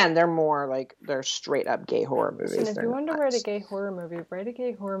 But again, they're more like they're straight up gay horror movies. And if you want to write a gay horror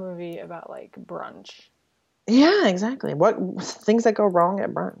movie about like brunch. Yeah, exactly. What things that go wrong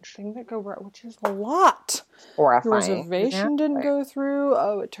at brunch? Things that go wrong, which is a lot. Horrifying. The reservation didn't go through.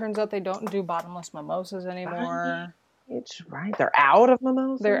 Oh, it turns out they don't do bottomless mimosas anymore. It's right. They're out of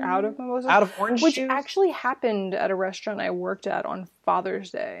mimosas. They're out of mimosas. Out of orange which juice. Which actually happened at a restaurant I worked at on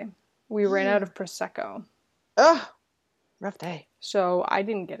Father's Day. We ran out of Prosecco. Ugh. Rough day. So I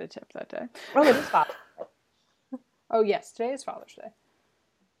didn't get a tip that day. Oh, it is Father's Day. Oh, yes. Today is Father's Day.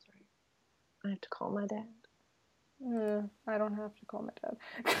 That's right. I have to call my dad. I don't have to call my dad.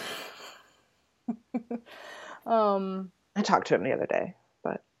 I talked to him the other day,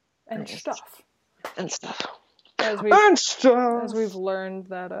 but and stuff. As we've learned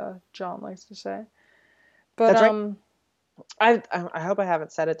that John likes to say. But that's right. I hope I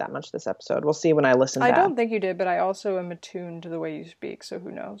haven't said it that much this episode. We'll see when I listen back. I don't think you did, but I also am attuned to the way you speak, so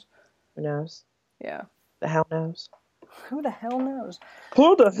who knows? Who knows? Yeah. The hell knows? Who the hell knows?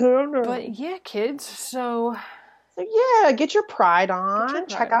 Who the hell knows? But yeah, kids, so yeah, get your pride on.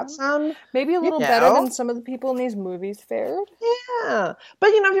 Check out some. Maybe a little better than some of the people in these movies fared. Yeah. But,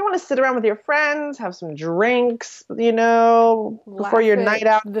 if you want to sit around with your friends, have some drinks, before your night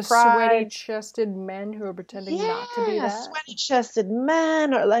out. The sweaty-chested men who are pretending not to be that. Sweaty-chested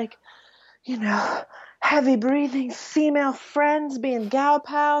men or like, heavy-breathing female friends being gal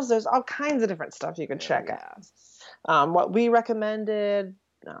pals. There's all kinds of different stuff you can check out. What we recommended,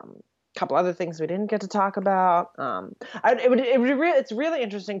 couple other things we didn't get to talk about. It's really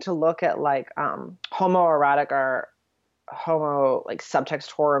interesting to look at like homoerotic or homo like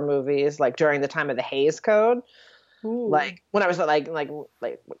subtext horror movies like during the time of the Hays Code. Ooh. Like when I was like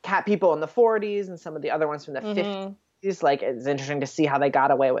Cat People in the 40s and some of the other ones from the 50s. Like it's interesting to see how they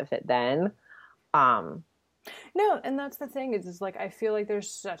got away with it then. No, and that's the thing is like I feel like there's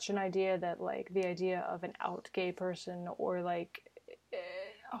such an idea that like the idea of an out gay person or like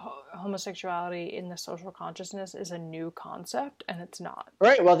homosexuality in the social consciousness is a new concept, and it's not.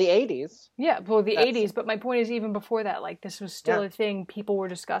 Right, well, the 80s. Yeah, well, the 80s, but my point is even before that, like, this was still a thing people were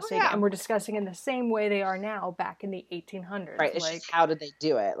discussing, and we're discussing in the same way they are now back in the 1800s. Right, it's just how did they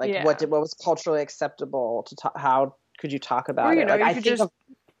do it? Like, what was culturally acceptable to talk, how could you talk about it? Like, I could just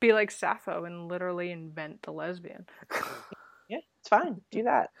be like Sappho and literally invent the lesbian. Yeah, it's fine. Do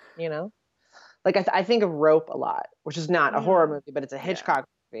that, Like, I think of Rope a lot, which is not a horror movie, but it's a Hitchcock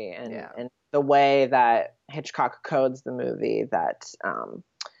movie. And the way that Hitchcock codes the movie that, I'm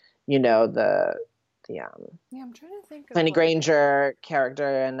trying to think of Fanny Granger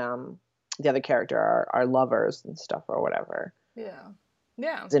character and the other character are lovers and stuff or whatever. Yeah.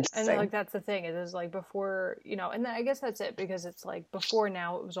 Yeah. It's interesting. And like, that's the thing. It is like before, and I guess that's it because it's like before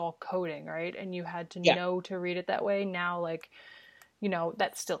now it was all coding, right? And you had to know to read it that way. Now, like,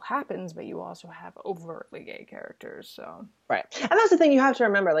 that still happens, but you also have overtly gay characters, so. Right. And that's the thing you have to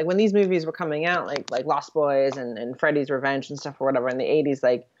remember, like, when these movies were coming out, like Lost Boys and Freddy's Revenge and stuff or whatever in the 80s,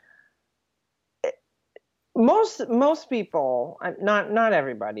 like, most people, not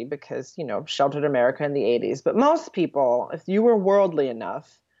everybody, because, sheltered America in the 80s, but most people, if you were worldly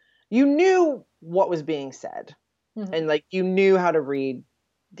enough, you knew what was being said. Mm-hmm. And, like, you knew how to read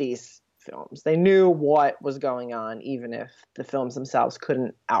these films. They knew what was going on, even if the films themselves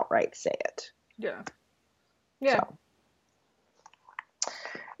couldn't outright say it. Yeah.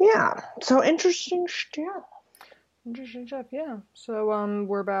 So interesting stuff. Yeah. So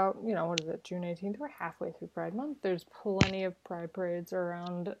we're about, what is it, June 18th? We're halfway through Pride Month. There's plenty of Pride parades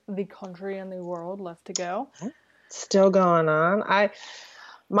around the country and the world left to go. Still going on.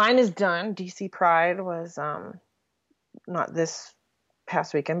 Mine is done. DC Pride was not this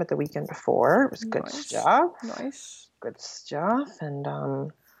past weekend, but the weekend before. It was good stuff. Nice. Good stuff. And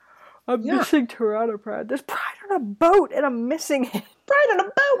I'm missing Toronto Pride. There's Pride on a boat, and I'm missing it. Pride on a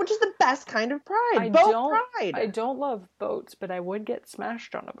boat, which is the best kind of pride. Pride. I don't love boats, but I would get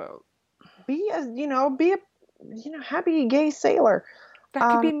smashed on a boat. Be a happy gay sailor. That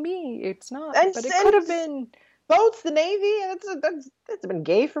could be me. It's not, but it could have been. Boats, the Navy, it's been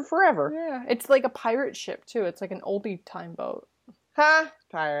gay for forever. Yeah, it's like a pirate ship too. It's like an oldie time boat.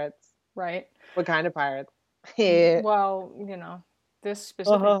 Pirates. Right. What kind of pirates? Well, this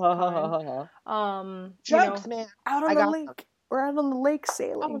specific kind. Jokes, man. Out on the lake. We're out on the lake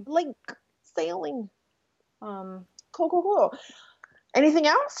sailing. On the lake sailing. Cool. Cool. Anything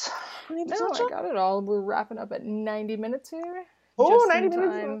else? We need to No, touch I on? got it all. We're wrapping up at 90 minutes here. Oh, Just 90 in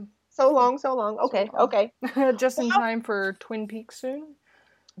minutes. time. So long. Okay, okay. Just in Well, time for Twin Peaks soon.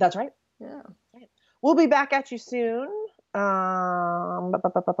 that's right. Yeah. We'll be back at you soon. I'm gonna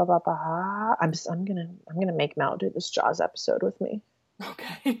make Mal do this Jaws episode with me.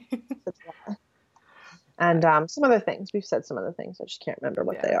 Okay. And some other things. We've said some other things. I just can't remember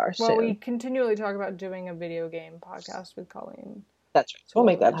what they are. Well, soon. we continually talk about doing a video game podcast with Colleen. That's right. So we'll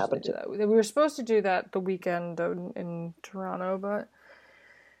make that happen too. We were supposed to do that the weekend in Toronto, but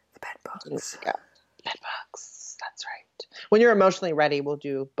the bed bugs. Bed bugs. That's right. When you're emotionally ready, we'll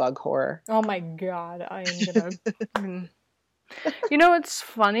do bug horror. Oh my god, I am gonna. You know, it's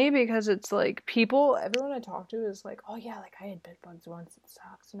funny because it's like everyone I talk to is like, oh yeah, like I had bed bugs once, it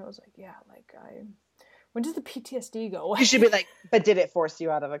sucks. And it was like, yeah, like when does the PTSD go away? You should be like, but did it force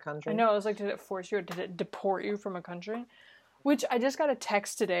you out of a country? I know, I was like, did it force you or did it deport you from a country? Which I just got a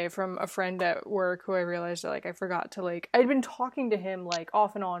text today from a friend at work who I realized that like I forgot to like I'd been talking to him like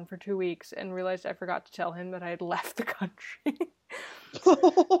off and on for 2 weeks and realized I forgot to tell him that I had left the country. He's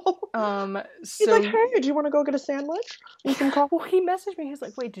like, hey, do you want to go get a sandwich? You can call. Well, he messaged me. He's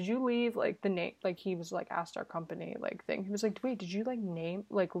like, wait, did you leave like the name? Like he was like asked our company like thing. He was like, wait, did you like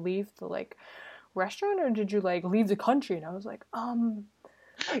leave the like restaurant or did you like leave the country? And I was like, You're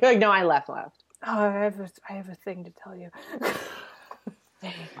like, no, I left. Oh, I have a thing to tell you.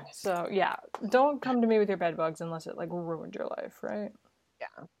 So yeah, don't come to me with your bed bugs unless it like ruined your life, right?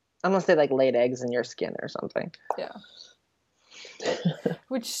 Yeah, unless they like laid eggs in your skin or something. Yeah.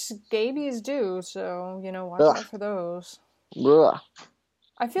 Which scabies do, so you know, watch out for those. Ugh.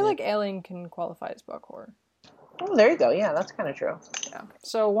 I feel like Alien can qualify as bug horror. Oh, there you go. Yeah, that's kind of true. Yeah.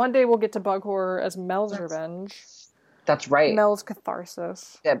 So one day we'll get to bug horror as Mel's revenge. That's right. Mel's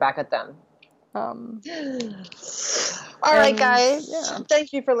catharsis. Get back at them. All right, guys. Yeah.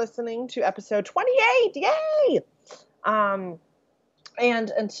 Thank you for listening to episode 28. Yay!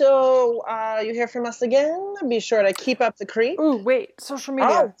 And until you hear from us again, be sure to keep up the creep. Ooh, wait. Social media.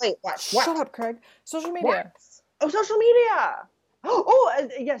 Oh, wait. What? Shut up, Craig. Social media. What? Oh, social media.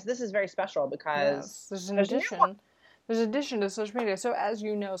 Yes, this is very special because there's an addition. There's an addition to social media. So as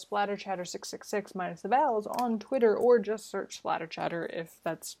you know, SplatterChatter666 minus the vowels on Twitter, or just search SplatterChatter if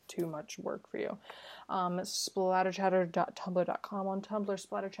that's too much work for you. Splatterchatter.tumblr.com on Tumblr,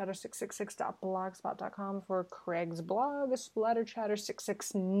 splatterchatter666.blogspot.com for Craig's blog,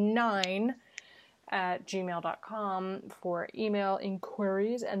 splatterchatter669 at gmail.com for email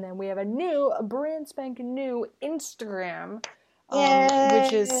inquiries, and then we have a brand spanking new Instagram,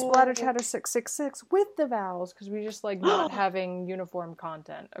 which is SplatterChatter666 with the vowels, because we just like not having uniform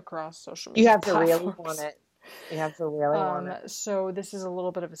content across social media. You have to platforms. really want it. You have to really want it. So this is a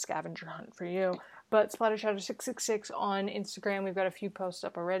little bit of a scavenger hunt for you. But SplatterChatter666 on Instagram, we've got a few posts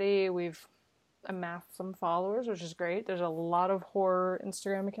up already. We've amassed some followers, which is great. There's a lot of horror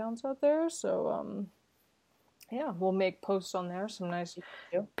Instagram accounts out there, so yeah, we'll make posts on there, some nice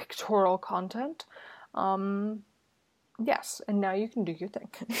pictorial content. Yes, and now you can do your thing.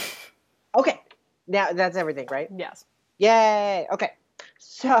 Okay, now that's everything, right? Yes. Yay! Okay,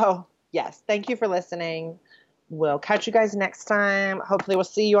 so yes, thank you for listening. We'll catch you guys next time. Hopefully we'll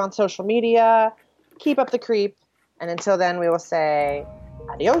see you on social media. Keep up the creep, and until then we will say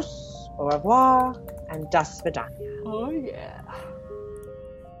adios, au revoir, and das vidania. Oh yeah.